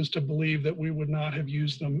reasons to believe that we would not have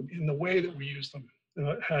used them in the way that we used them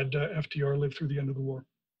had FDR lived through the end of the war.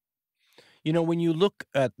 When you look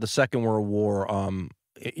at the Second World War,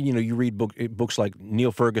 you read books like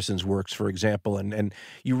Neil Ferguson's works, for example, and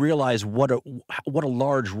you realize what a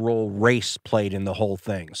large role race played in the whole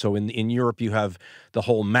thing. So in Europe, you have the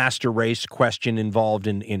whole master race question involved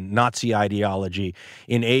in Nazi ideology.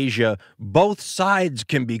 In Asia, both sides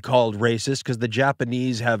can be called racist because the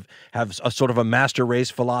Japanese have a sort of a master race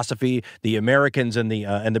philosophy. The Americans and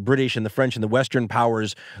the British and the French and the Western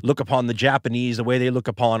powers look upon the Japanese the way they look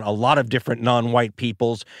upon a lot of different non-white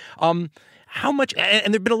peoples. How much,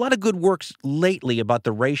 and there've been a lot of good works lately about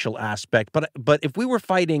the racial aspect, but if we were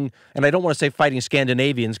fighting, and I don't want to say fighting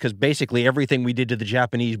Scandinavians, because basically everything we did to the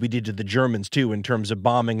Japanese, we did to the Germans too, in terms of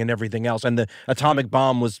bombing and everything else, and the atomic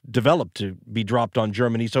bomb was developed to be dropped on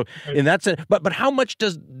Germany. So in that sense, but how much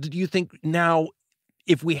do you think now,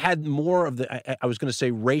 if we had more of I was going to say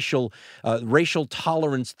racial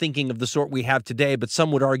tolerance thinking of the sort we have today, but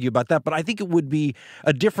some would argue about that. But I think it would be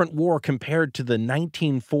a different war compared to the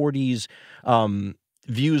 1940s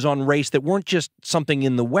views on race that weren't just something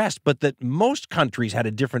in the West, but that most countries had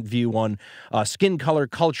a different view on skin color,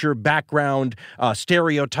 culture, background,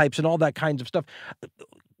 stereotypes, and all that kinds of stuff.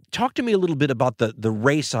 Talk to me a little bit about the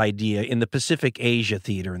race idea in the Pacific Asia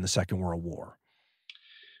theater in the Second World War.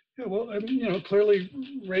 Yeah, well, I mean, clearly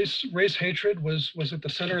race hatred was at the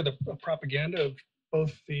center of the propaganda of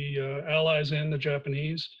both the Allies and the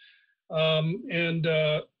Japanese.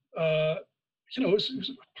 It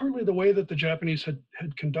was partly the way that the Japanese had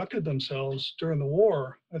conducted themselves during the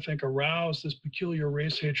war, I think, aroused this peculiar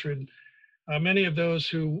race hatred. Many of those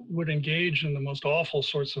who would engage in the most awful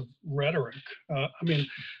sorts of rhetoric.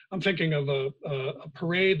 I'm thinking of a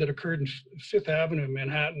parade that occurred in Fifth Avenue in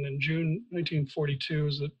Manhattan in June 1942,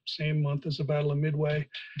 is the same month as the Battle of Midway.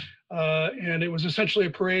 And it was essentially a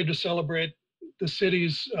parade to celebrate the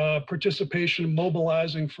city's participation,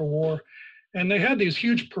 mobilizing for war. And they had these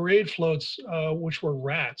huge parade floats, which were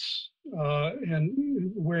rats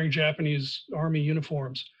and wearing Japanese army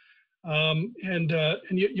uniforms.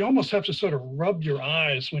 You almost have to sort of rub your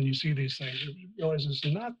eyes when you see these things. You realize it's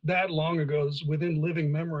not that long ago, it's within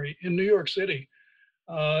living memory in New York City,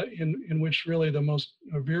 in which really the most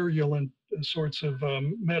virulent sorts of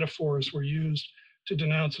metaphors were used to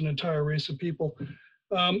denounce an entire race of people.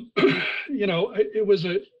 It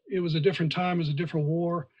was a different time, it was a different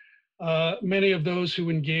war. Many of those who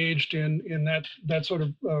engaged in that sort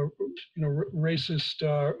of racist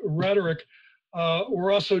rhetoric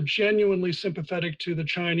were also genuinely sympathetic to the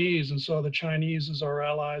Chinese and saw the Chinese as our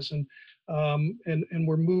allies, and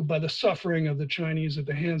were moved by the suffering of the Chinese at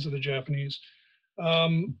the hands of the Japanese.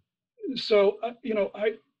 I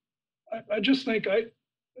just think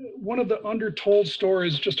one of the undertold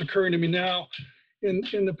stories just occurring to me now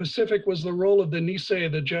in the Pacific was the role of the Nisei,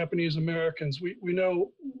 the Japanese Americans. We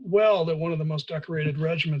know well that one of the most decorated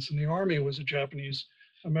regiments in the army was a Japanese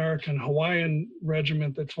American Hawaiian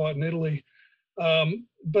regiment that fought in Italy.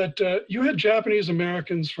 But you had Japanese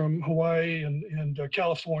Americans from Hawaii and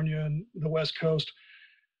California and the West Coast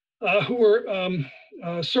who were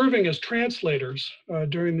serving as translators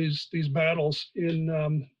during these battles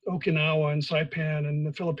in Okinawa and Saipan and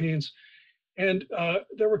the Philippines. And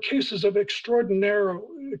there were cases of extraordinary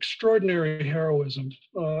heroism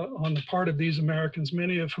on the part of these Americans,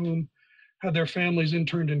 many of whom had their families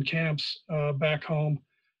interned in camps back home,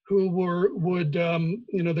 who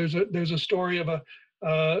there's a story of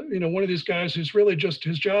one of these guys who's really just,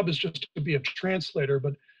 his job is just to be a translator,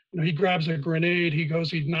 but he grabs a grenade, he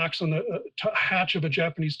knocks on the hatch of a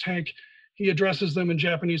Japanese tank, he addresses them in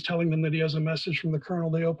Japanese, telling them that he has a message from the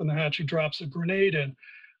colonel. They open the hatch, he drops a grenade in.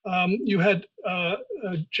 You had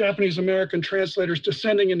Japanese American translators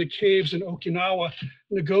descending into caves in Okinawa,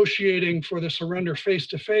 negotiating for the surrender face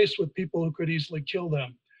to face with people who could easily kill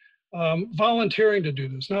them. Volunteering to do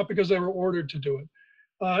this, not because they were ordered to do it.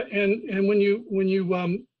 And when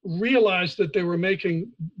you realize that they were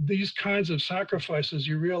making these kinds of sacrifices,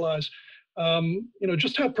 you realize,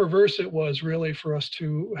 just how perverse it was really for us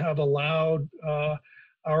to have allowed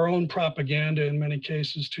our own propaganda in many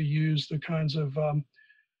cases to use the kinds of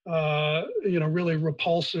really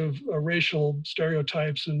repulsive racial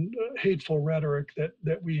stereotypes and hateful rhetoric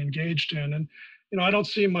that we engaged in. And I don't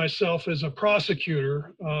see myself as a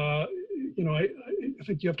prosecutor. I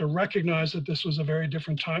think you have to recognize that this was a very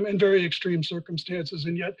different time and very extreme circumstances.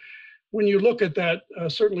 And yet, when you look at that,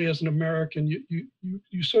 certainly as an American,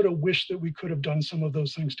 you sort of wish that we could have done some of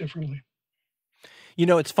those things differently.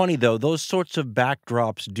 It's funny, though, those sorts of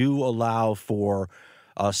backdrops do allow for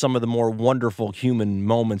some of the more wonderful human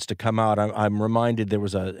moments to come out. I'm reminded there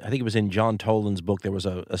was I think it was in John Toland's book, there was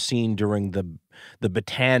a scene during the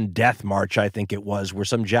Bataan Death March, I think it was, where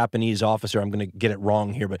some Japanese officer, I'm going to get it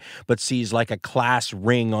wrong here, but sees like a class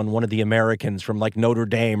ring on one of the Americans from like Notre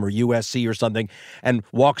Dame or USC or something, and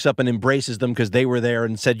walks up and embraces them because they were there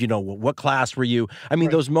and said, what class were you? I mean,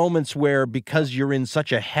 those moments where, because you're in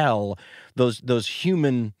such a hell, those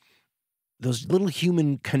little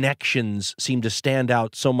human connections seem to stand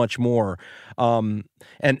out so much more. I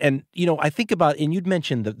think about, and you'd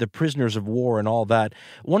mentioned the prisoners of war and all that.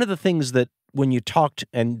 One of the things that when you talked,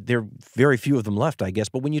 and there are very few of them left, I guess,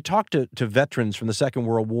 but when you talk to veterans from the Second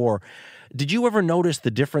World War, did you ever notice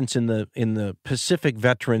the difference in the Pacific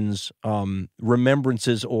veterans'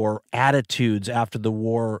 remembrances or attitudes after the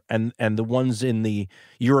war and the ones in the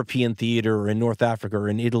European theater or in North Africa or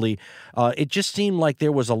in Italy? It just seemed like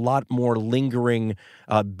there was a lot more lingering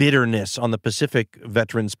bitterness on the Pacific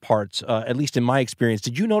veterans' parts, at least in my experience.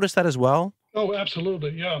 Did you notice that as well? Oh,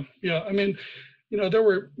 absolutely. Yeah. I mean, there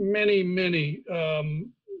were many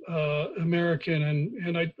American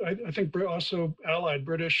and I think also Allied,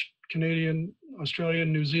 British, Canadian,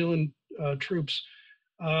 Australian, New Zealand troops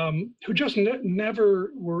who just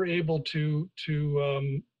never were able to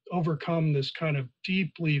overcome this kind of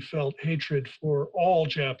deeply felt hatred for all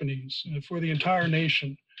Japanese, for the entire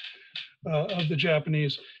nation of the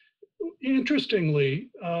Japanese. Interestingly,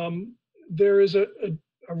 there is a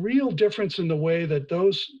real difference in the way that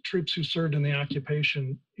those troops who served in the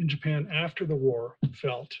occupation in Japan after the war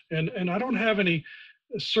felt. And I don't have any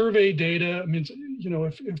survey data. I mean,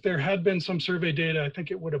 if there had been some survey data, I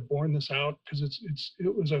think it would have borne this out, because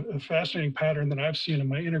it was a fascinating pattern that I've seen in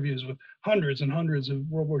my interviews with hundreds and hundreds of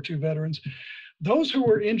World War II veterans. Those who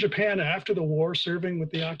were in Japan after the war serving with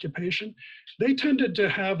the occupation, they tended to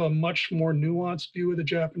have a much more nuanced view of the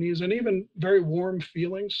Japanese and even very warm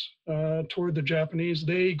feelings toward the Japanese.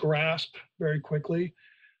 They grasp very quickly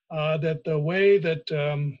that the way that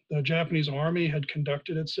the Japanese army had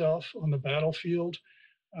conducted itself on the battlefield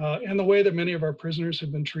and the way that many of our prisoners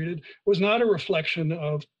had been treated was not a reflection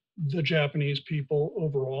of the Japanese people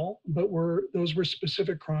overall, but those were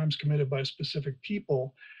specific crimes committed by specific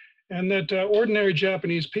people. And that ordinary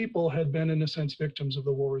Japanese people had been, in a sense, victims of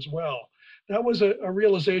the war as well. That was a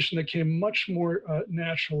realization that came much more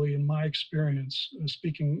naturally in my experience,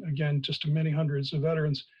 speaking again just to many hundreds of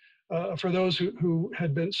veterans, for those who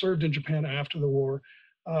had been served in Japan after the war,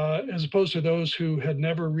 as opposed to those who had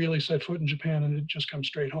never really set foot in Japan and had just come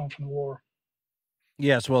straight home from the war.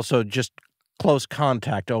 Yes, well, so just close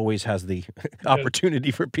contact always has the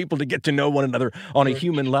opportunity for people to get to know one another on a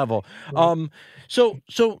human level. Right.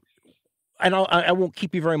 And I won't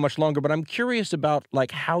keep you very much longer, but I'm curious about like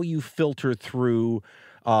how you filter through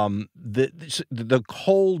the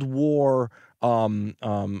Cold War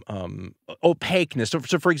opaqueness. So,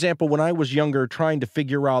 for example, when I was younger, trying to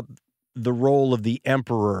figure out the role of the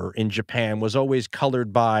emperor in Japan was always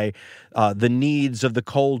colored by the needs of the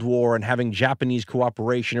Cold War and having Japanese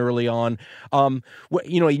cooperation early on.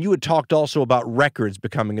 You had talked also about records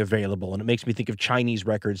becoming available, and it makes me think of Chinese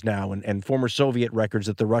records now and former Soviet records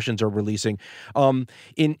that the Russians are releasing.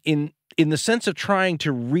 In the sense of trying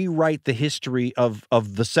to rewrite the history of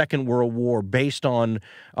the Second World War based on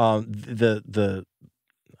the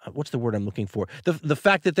what's the word I'm looking for? The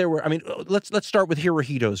fact that there were, let's start with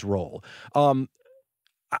Hirohito's role.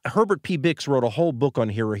 Herbert P. Bix wrote a whole book on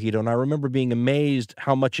Hirohito, and I remember being amazed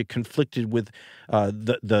how much it conflicted with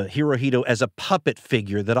the Hirohito as a puppet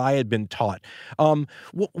figure that I had been taught.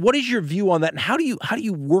 What is your view on that, and how do you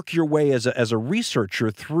work your way as a researcher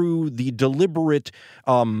through the deliberate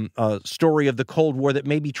story of the Cold War that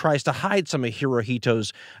maybe tries to hide some of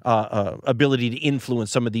Hirohito's ability to influence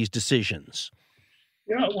some of these decisions?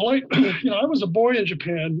 Yeah, well, I was a boy in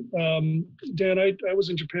Japan. Dan, I was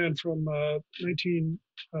in Japan from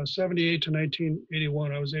 1978 to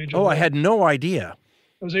 1981. I was age 11. Oh, I had no idea.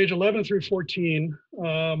 I was age 11 through 14.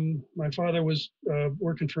 My father was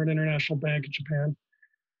working for an international bank in Japan.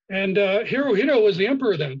 And Hirohito was the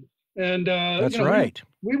emperor then. And that's right.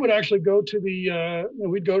 We would actually go to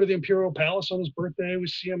we'd go to the Imperial Palace on his birthday. We'd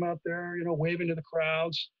see him out there, waving to the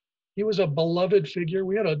crowds. He was a beloved figure.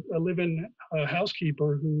 We had a live-in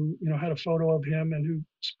housekeeper who, had a photo of him and who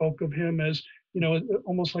spoke of him as,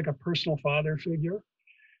 almost like a personal father figure.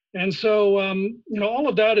 And so, all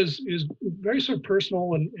of that is very sort of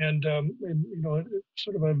personal and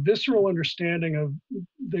sort of a visceral understanding of.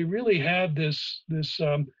 They really had this.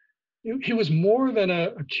 He was more than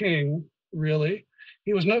a king, really.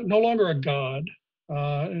 He was no longer a god,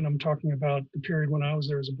 and I'm talking about the period when I was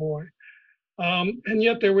there as a boy. And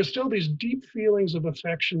yet there were still these deep feelings of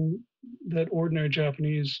affection that ordinary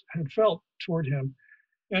Japanese had felt toward him.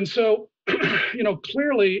 And so,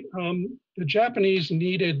 clearly the Japanese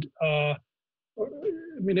needed,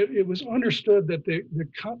 it was understood that the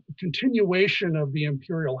continuation of the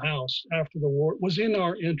imperial house after the war was in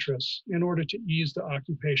our interests in order to ease the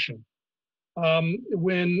occupation.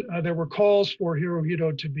 When there were calls for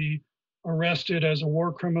Hirohito to be arrested as a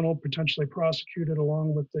war criminal, potentially prosecuted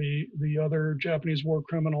along with the other Japanese war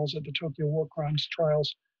criminals at the Tokyo War Crimes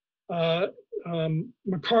trials,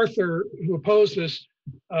 MacArthur, who opposed this,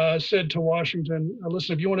 said to Washington,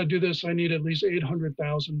 listen, if you want to do this, I need at least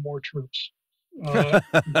 800,000 more troops.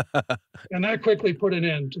 And that quickly put an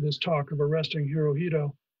end to this talk of arresting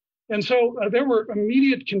Hirohito. And so there were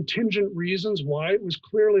immediate contingent reasons why it was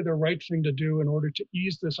clearly the right thing to do in order to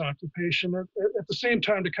ease this occupation. At the same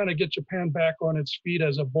time, to kind of get Japan back on its feet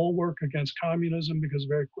as a bulwark against communism, because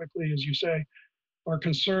very quickly, as you say, our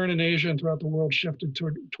concern in Asia and throughout the world shifted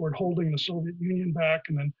toward holding the Soviet Union back,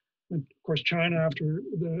 and then, of course, China after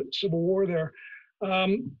the Civil War there.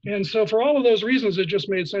 And so for all of those reasons, it just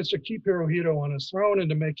made sense to keep Hirohito on his throne and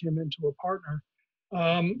to make him into a partner.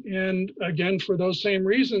 And again, for those same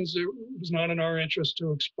reasons, it was not in our interest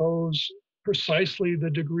to expose precisely the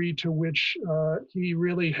degree to which he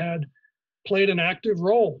really had played an active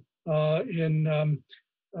role in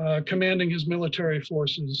commanding his military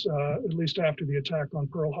forces, at least after the attack on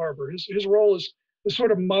Pearl Harbor. His role is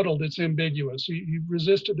sort of muddled, it's ambiguous. He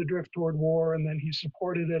resisted the drift toward war, and then he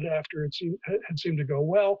supported it after it had seemed to go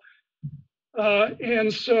well.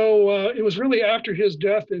 And so it was really after his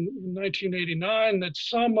death in 1989 that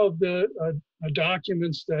some of the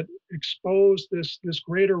documents that exposed this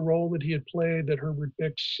greater role that he had played, that Herbert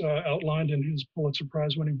Bix outlined in his Pulitzer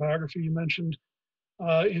Prize-winning biography you mentioned,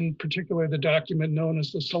 in particular the document known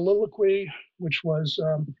as the Soliloquy, which was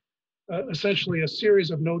essentially a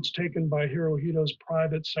series of notes taken by Hirohito's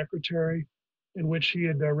private secretary, in which he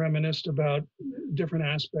had reminisced about different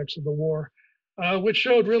aspects of the war. Which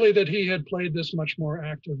showed really that he had played this much more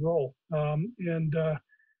active role. And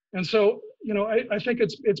so, I think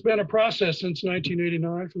it's been a process since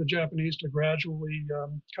 1989 for the Japanese to gradually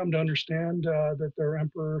come to understand that their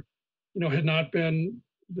emperor, had not been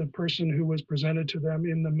the person who was presented to them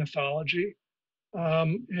in the mythology.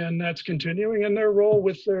 And that's continuing. And their role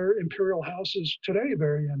with their imperial house is today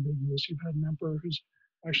very ambiguous. You've had an emperor who's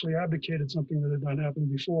actually abdicated something that had not happened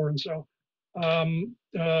before. And so, I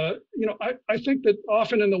think that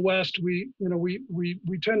often in the West, we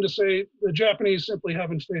tend to say the Japanese simply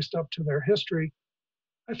haven't faced up to their history.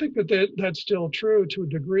 I think that's still true to a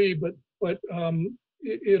degree, but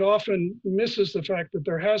it often misses the fact that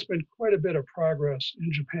there has been quite a bit of progress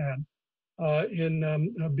in Japan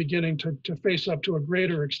in beginning to face up to a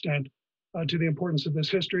greater extent to the importance of this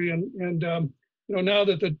history. And now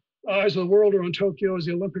that the eyes of the world are on Tokyo as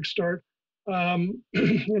the Olympics start, I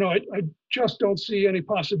just don't see any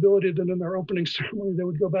possibility that in their opening ceremony they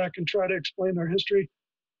would go back and try to explain their history,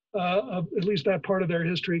 at least that part of their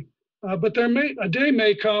history. But a day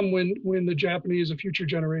may come when the Japanese, a future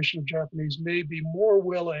generation of Japanese, may be more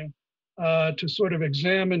willing to sort of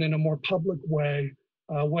examine in a more public way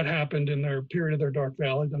what happened in their period of their Dark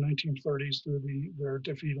Valley, the 1930s through their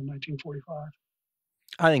defeat in 1945.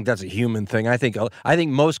 I think that's a human thing. I think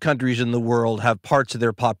most countries in the world have parts of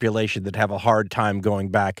their population that have a hard time going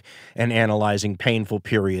back and analyzing painful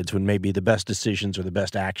periods when maybe the best decisions or the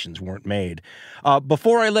best actions weren't made.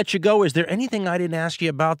 Before I let you go, is there anything I didn't ask you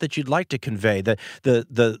about that you'd like to convey? The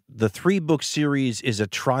 3-book series is a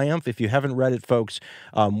triumph. If you haven't read it, folks,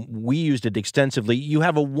 we used it extensively. You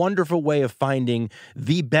have a wonderful way of finding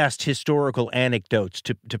the best historical anecdotes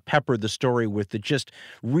to pepper the story with that just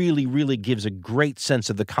really, really gives a great sense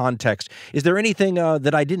of the context. Is there anything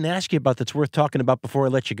that I didn't ask you about that's worth talking about before I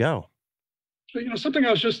let you go? Something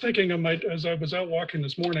I was just thinking of as I was out walking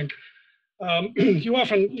this morning. You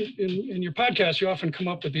often, in your podcast, you often come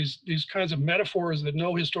up with these kinds of metaphors that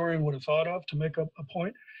no historian would have thought of to make a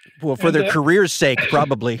point. Well, for their career's sake,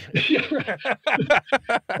 probably. Yeah, right.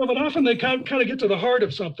 But often they kind of get to the heart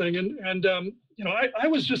of something. And I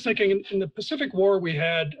was just thinking in the Pacific War, we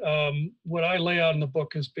had what I lay out in the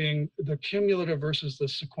book as being the cumulative versus the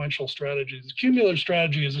sequential strategies. The cumulative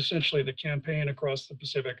strategy is essentially the campaign across the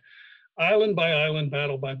Pacific, island by island,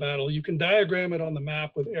 battle by battle. You can diagram it on the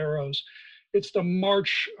map with arrows. It's the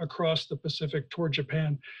march across the Pacific toward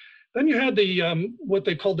Japan. Then you had the what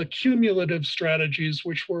they called the cumulative strategies,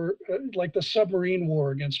 which were like the submarine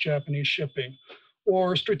war against Japanese shipping,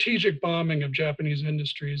 or strategic bombing of Japanese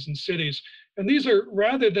industries and cities. And these are,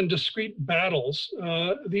 rather than discrete battles,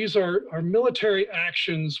 these are military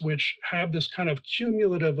actions which have this kind of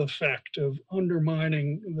cumulative effect of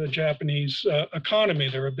undermining the Japanese economy,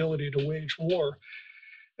 their ability to wage war.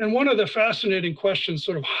 And one of the fascinating questions,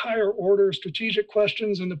 sort of higher order strategic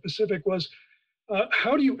questions in the Pacific, was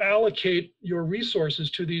how do you allocate your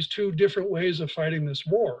resources to these two different ways of fighting this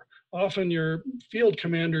war? Often your field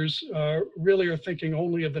commanders really are thinking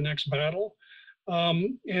only of the next battle.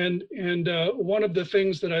 And one of the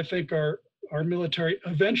things that I think our military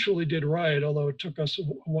eventually did right, although it took us a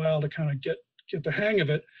while to kind of get the hang of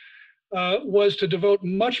it, was to devote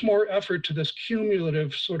much more effort to this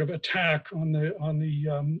cumulative sort of attack on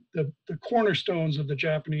the cornerstones of the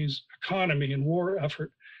Japanese economy and war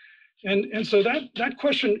effort. And so that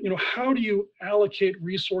question, how do you allocate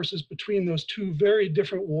resources between those two very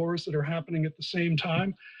different wars that are happening at the same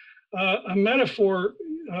time? A metaphor,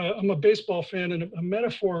 I'm a baseball fan, and a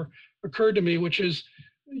metaphor occurred to me, which is,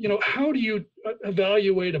 how do you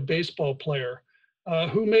evaluate a baseball player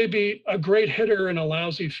who may be a great hitter and a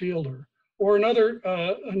lousy fielder, or another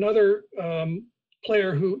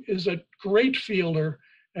player who is a great fielder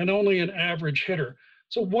and only an average hitter?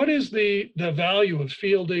 So what is the value of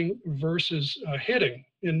fielding versus hitting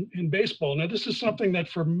in baseball? Now, this is something that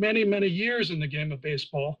for many, many years in the game of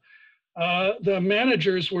baseball, the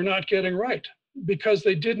managers were not getting right because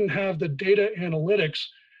they didn't have the data analytics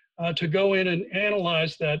to go in and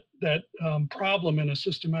analyze that problem in a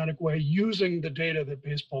systematic way using the data that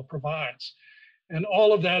baseball provides. And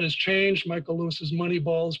all of that has changed. Michael Lewis's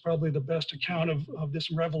Moneyball is probably the best account of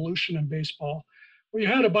this revolution in baseball. We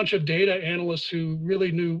had a bunch of data analysts who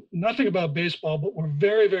really knew nothing about baseball, but were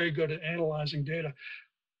very, very good at analyzing data.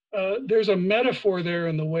 There's a metaphor there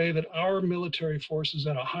in the way that our military forces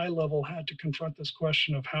at a high level had to confront this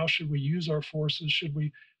question of how should we use our forces? Should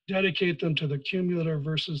we dedicate them to the cumulative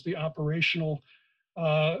versus the operational,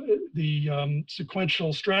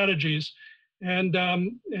 sequential strategies? And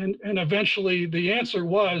eventually the answer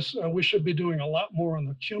was we should be doing a lot more on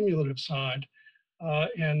the cumulative side.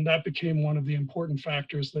 And that became one of the important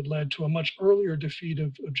factors that led to a much earlier defeat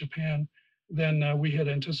of Japan than we had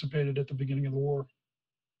anticipated at the beginning of the war.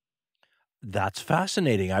 That's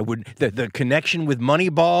fascinating. The connection with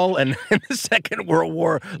Moneyball and the Second World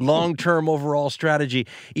War, long-term overall strategy.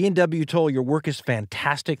 Ian W. Toll, your work is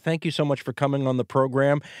fantastic. Thank you so much for coming on the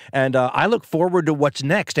program. And I look forward to what's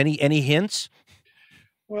next. Any hints?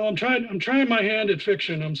 Well, I'm trying my hand at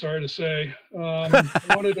fiction, I'm sorry to say. I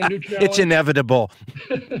wanted a new challenge. It's inevitable.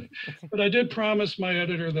 But I did promise my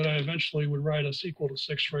editor that I eventually would write a sequel to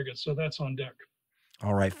Six Frigates, so that's on deck.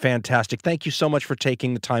 All right, fantastic. Thank you so much for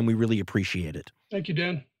taking the time. We really appreciate it. Thank you,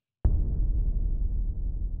 Dan.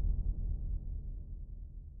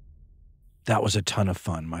 That was a ton of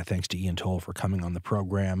fun. My thanks to Ian Toll for coming on the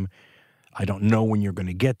program. I don't know when you're going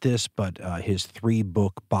to get this, but his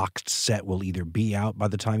 3-book boxed set will either be out by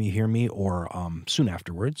the time you hear me or soon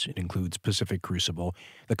afterwards. It includes Pacific Crucible,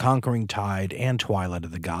 The Conquering Tide, and Twilight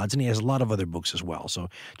of the Gods, and he has a lot of other books as well. So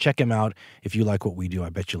check him out. If you like what we do, I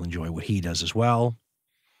bet you'll enjoy what he does as well.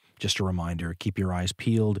 Just a reminder, keep your eyes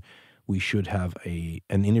peeled. We should have an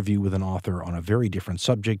interview with an author on a very different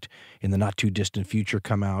subject in the not-too-distant future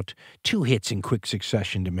come out. 2 hits in quick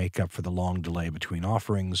succession to make up for the long delay between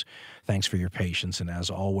offerings. Thanks for your patience, and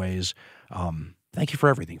as always, thank you for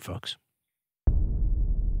everything, folks.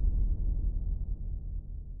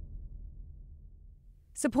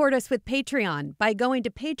 Support us with Patreon by going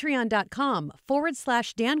to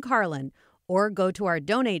patreon.com/Dan Carlin or go to our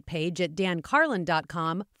donate page at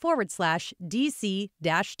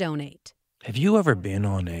dancarlin.com/DC-donate. Have you ever been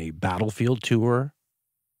on a battlefield tour?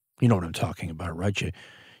 You know what I'm talking about, right?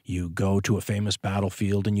 You go to a famous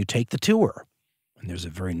battlefield and you take the tour. And there's a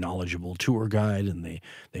very knowledgeable tour guide, and they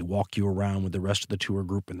walk you around with the rest of the tour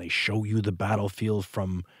group, and they show you the battlefield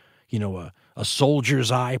from, a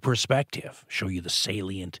soldier's eye perspective, show you the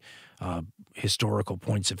salient historical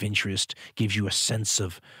points of interest, gives you a sense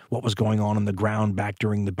of what was going on the ground back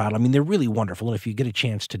during the battle. I mean, they're really wonderful, and if you get a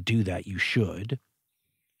chance to do that, you should.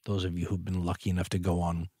 Those of you who've been lucky enough to go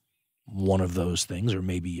on one of those things, or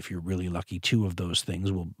maybe if you're really lucky, 2 of those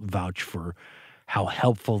things, will vouch for how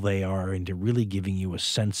helpful they are into really giving you a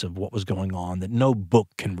sense of what was going on that no book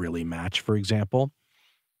can really match, for example.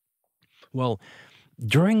 Well,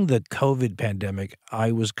 during the COVID pandemic,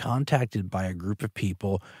 I was contacted by a group of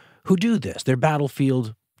people who do this. They're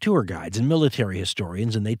battlefield tour guides and military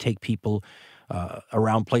historians, and they take people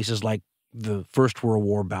around places like the First World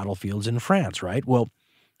War battlefields in France, right? Well,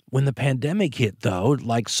 when the pandemic hit, though,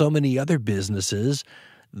 like so many other businesses,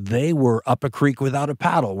 they were up a creek without a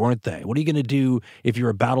paddle, weren't they? What are you going to do if you're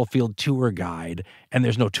a battlefield tour guide and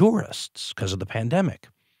there's no tourists because of the pandemic?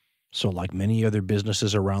 So like many other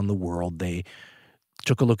businesses around the world, they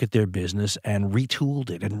took a look at their business and retooled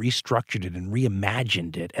it and restructured it and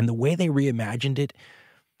reimagined it. And the way they reimagined it,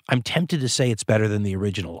 I'm tempted to say it's better than the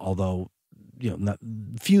original, although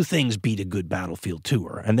few things beat a good battlefield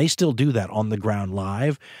tour. And they still do that on the ground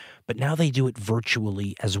live, but now they do it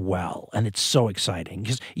virtually as well. And it's so exciting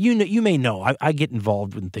because you may know I get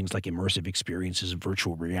involved in things like immersive experiences,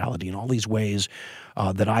 virtual reality, and all these ways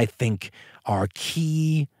that I think are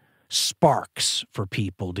key sparks for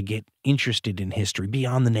people to get interested in history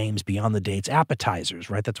beyond the names, beyond the dates, appetizers,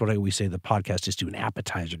 right? That's what I always say the podcast is to an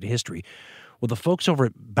appetizer to history. Well, the folks over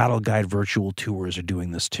at Battle Guide Virtual Tours are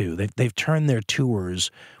doing this too. They've turned their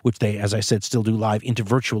tours, which they, as I said, still do live, into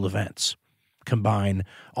virtual events. Combine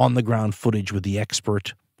on-the-ground footage with the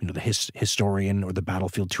expert, the historian or the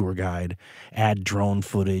battlefield tour guide, add drone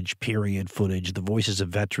footage, period footage, the voices of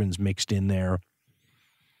veterans mixed in there,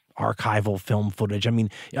 archival film footage. I mean,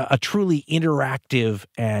 a truly interactive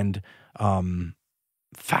and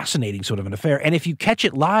fascinating sort of an affair. And if you catch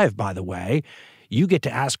it live, by the way, you get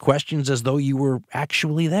to ask questions as though you were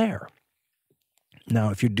actually there. Now,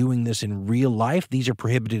 if you're doing this in real life, these are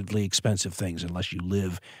prohibitively expensive things unless you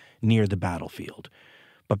live near the battlefield.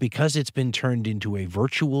 But because it's been turned into a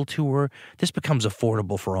virtual tour, this becomes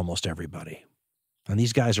affordable for almost everybody. And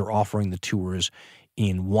these guys are offering the tours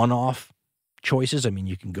in one-off choices. I mean,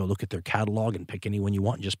 you can go look at their catalog and pick any one you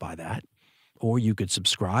want and just buy that. Or you could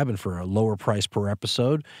subscribe and for a lower price per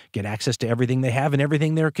episode, get access to everything they have and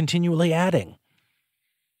everything they're continually adding.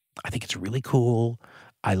 I think it's really cool.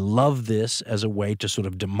 I love this as a way to sort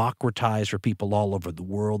of democratize for people all over the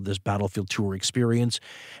world this battlefield tour experience.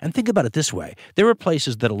 And think about it this way. There are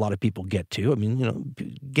places that a lot of people get to. I mean,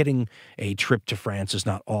 getting a trip to France is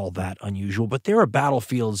not all that unusual, but there are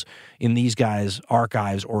battlefields in these guys'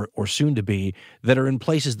 archives or soon to be that are in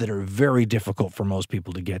places that are very difficult for most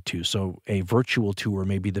people to get to. So a virtual tour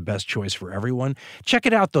may be the best choice for everyone. Check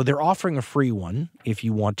it out, though. They're offering a free one if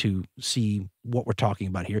you want to see what we're talking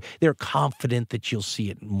about here. They're confident that you'll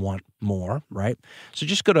see it and want more, right? So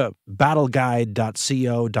just go to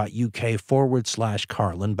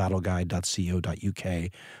battleguide.co.uk/Carlin,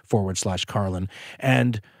 battleguide.co.uk/Carlin,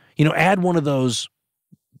 and, add one of those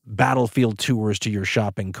battlefield tours to your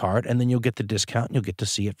shopping cart, and then you'll get the discount and you'll get to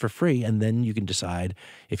see it for free. And then you can decide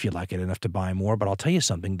if you like it enough to buy more. But I'll tell you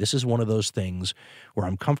something, this is one of those things where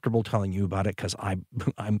I'm comfortable telling you about it because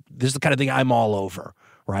this is the kind of thing I'm all over,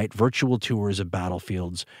 right? Virtual tours of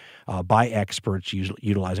battlefields by experts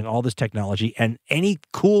utilizing all this technology, and any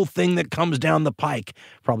cool thing that comes down the pike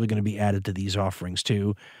probably going to be added to these offerings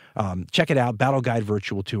too. Check it out, Battle Guide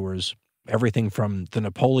Virtual Tours, everything from the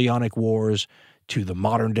Napoleonic Wars to the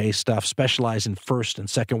modern day stuff, specialize in First and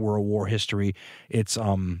Second World War history. It's,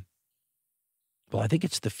 I think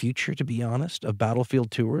it's the future, to be honest, of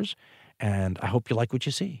battlefield tours, and I hope you like what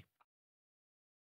you see.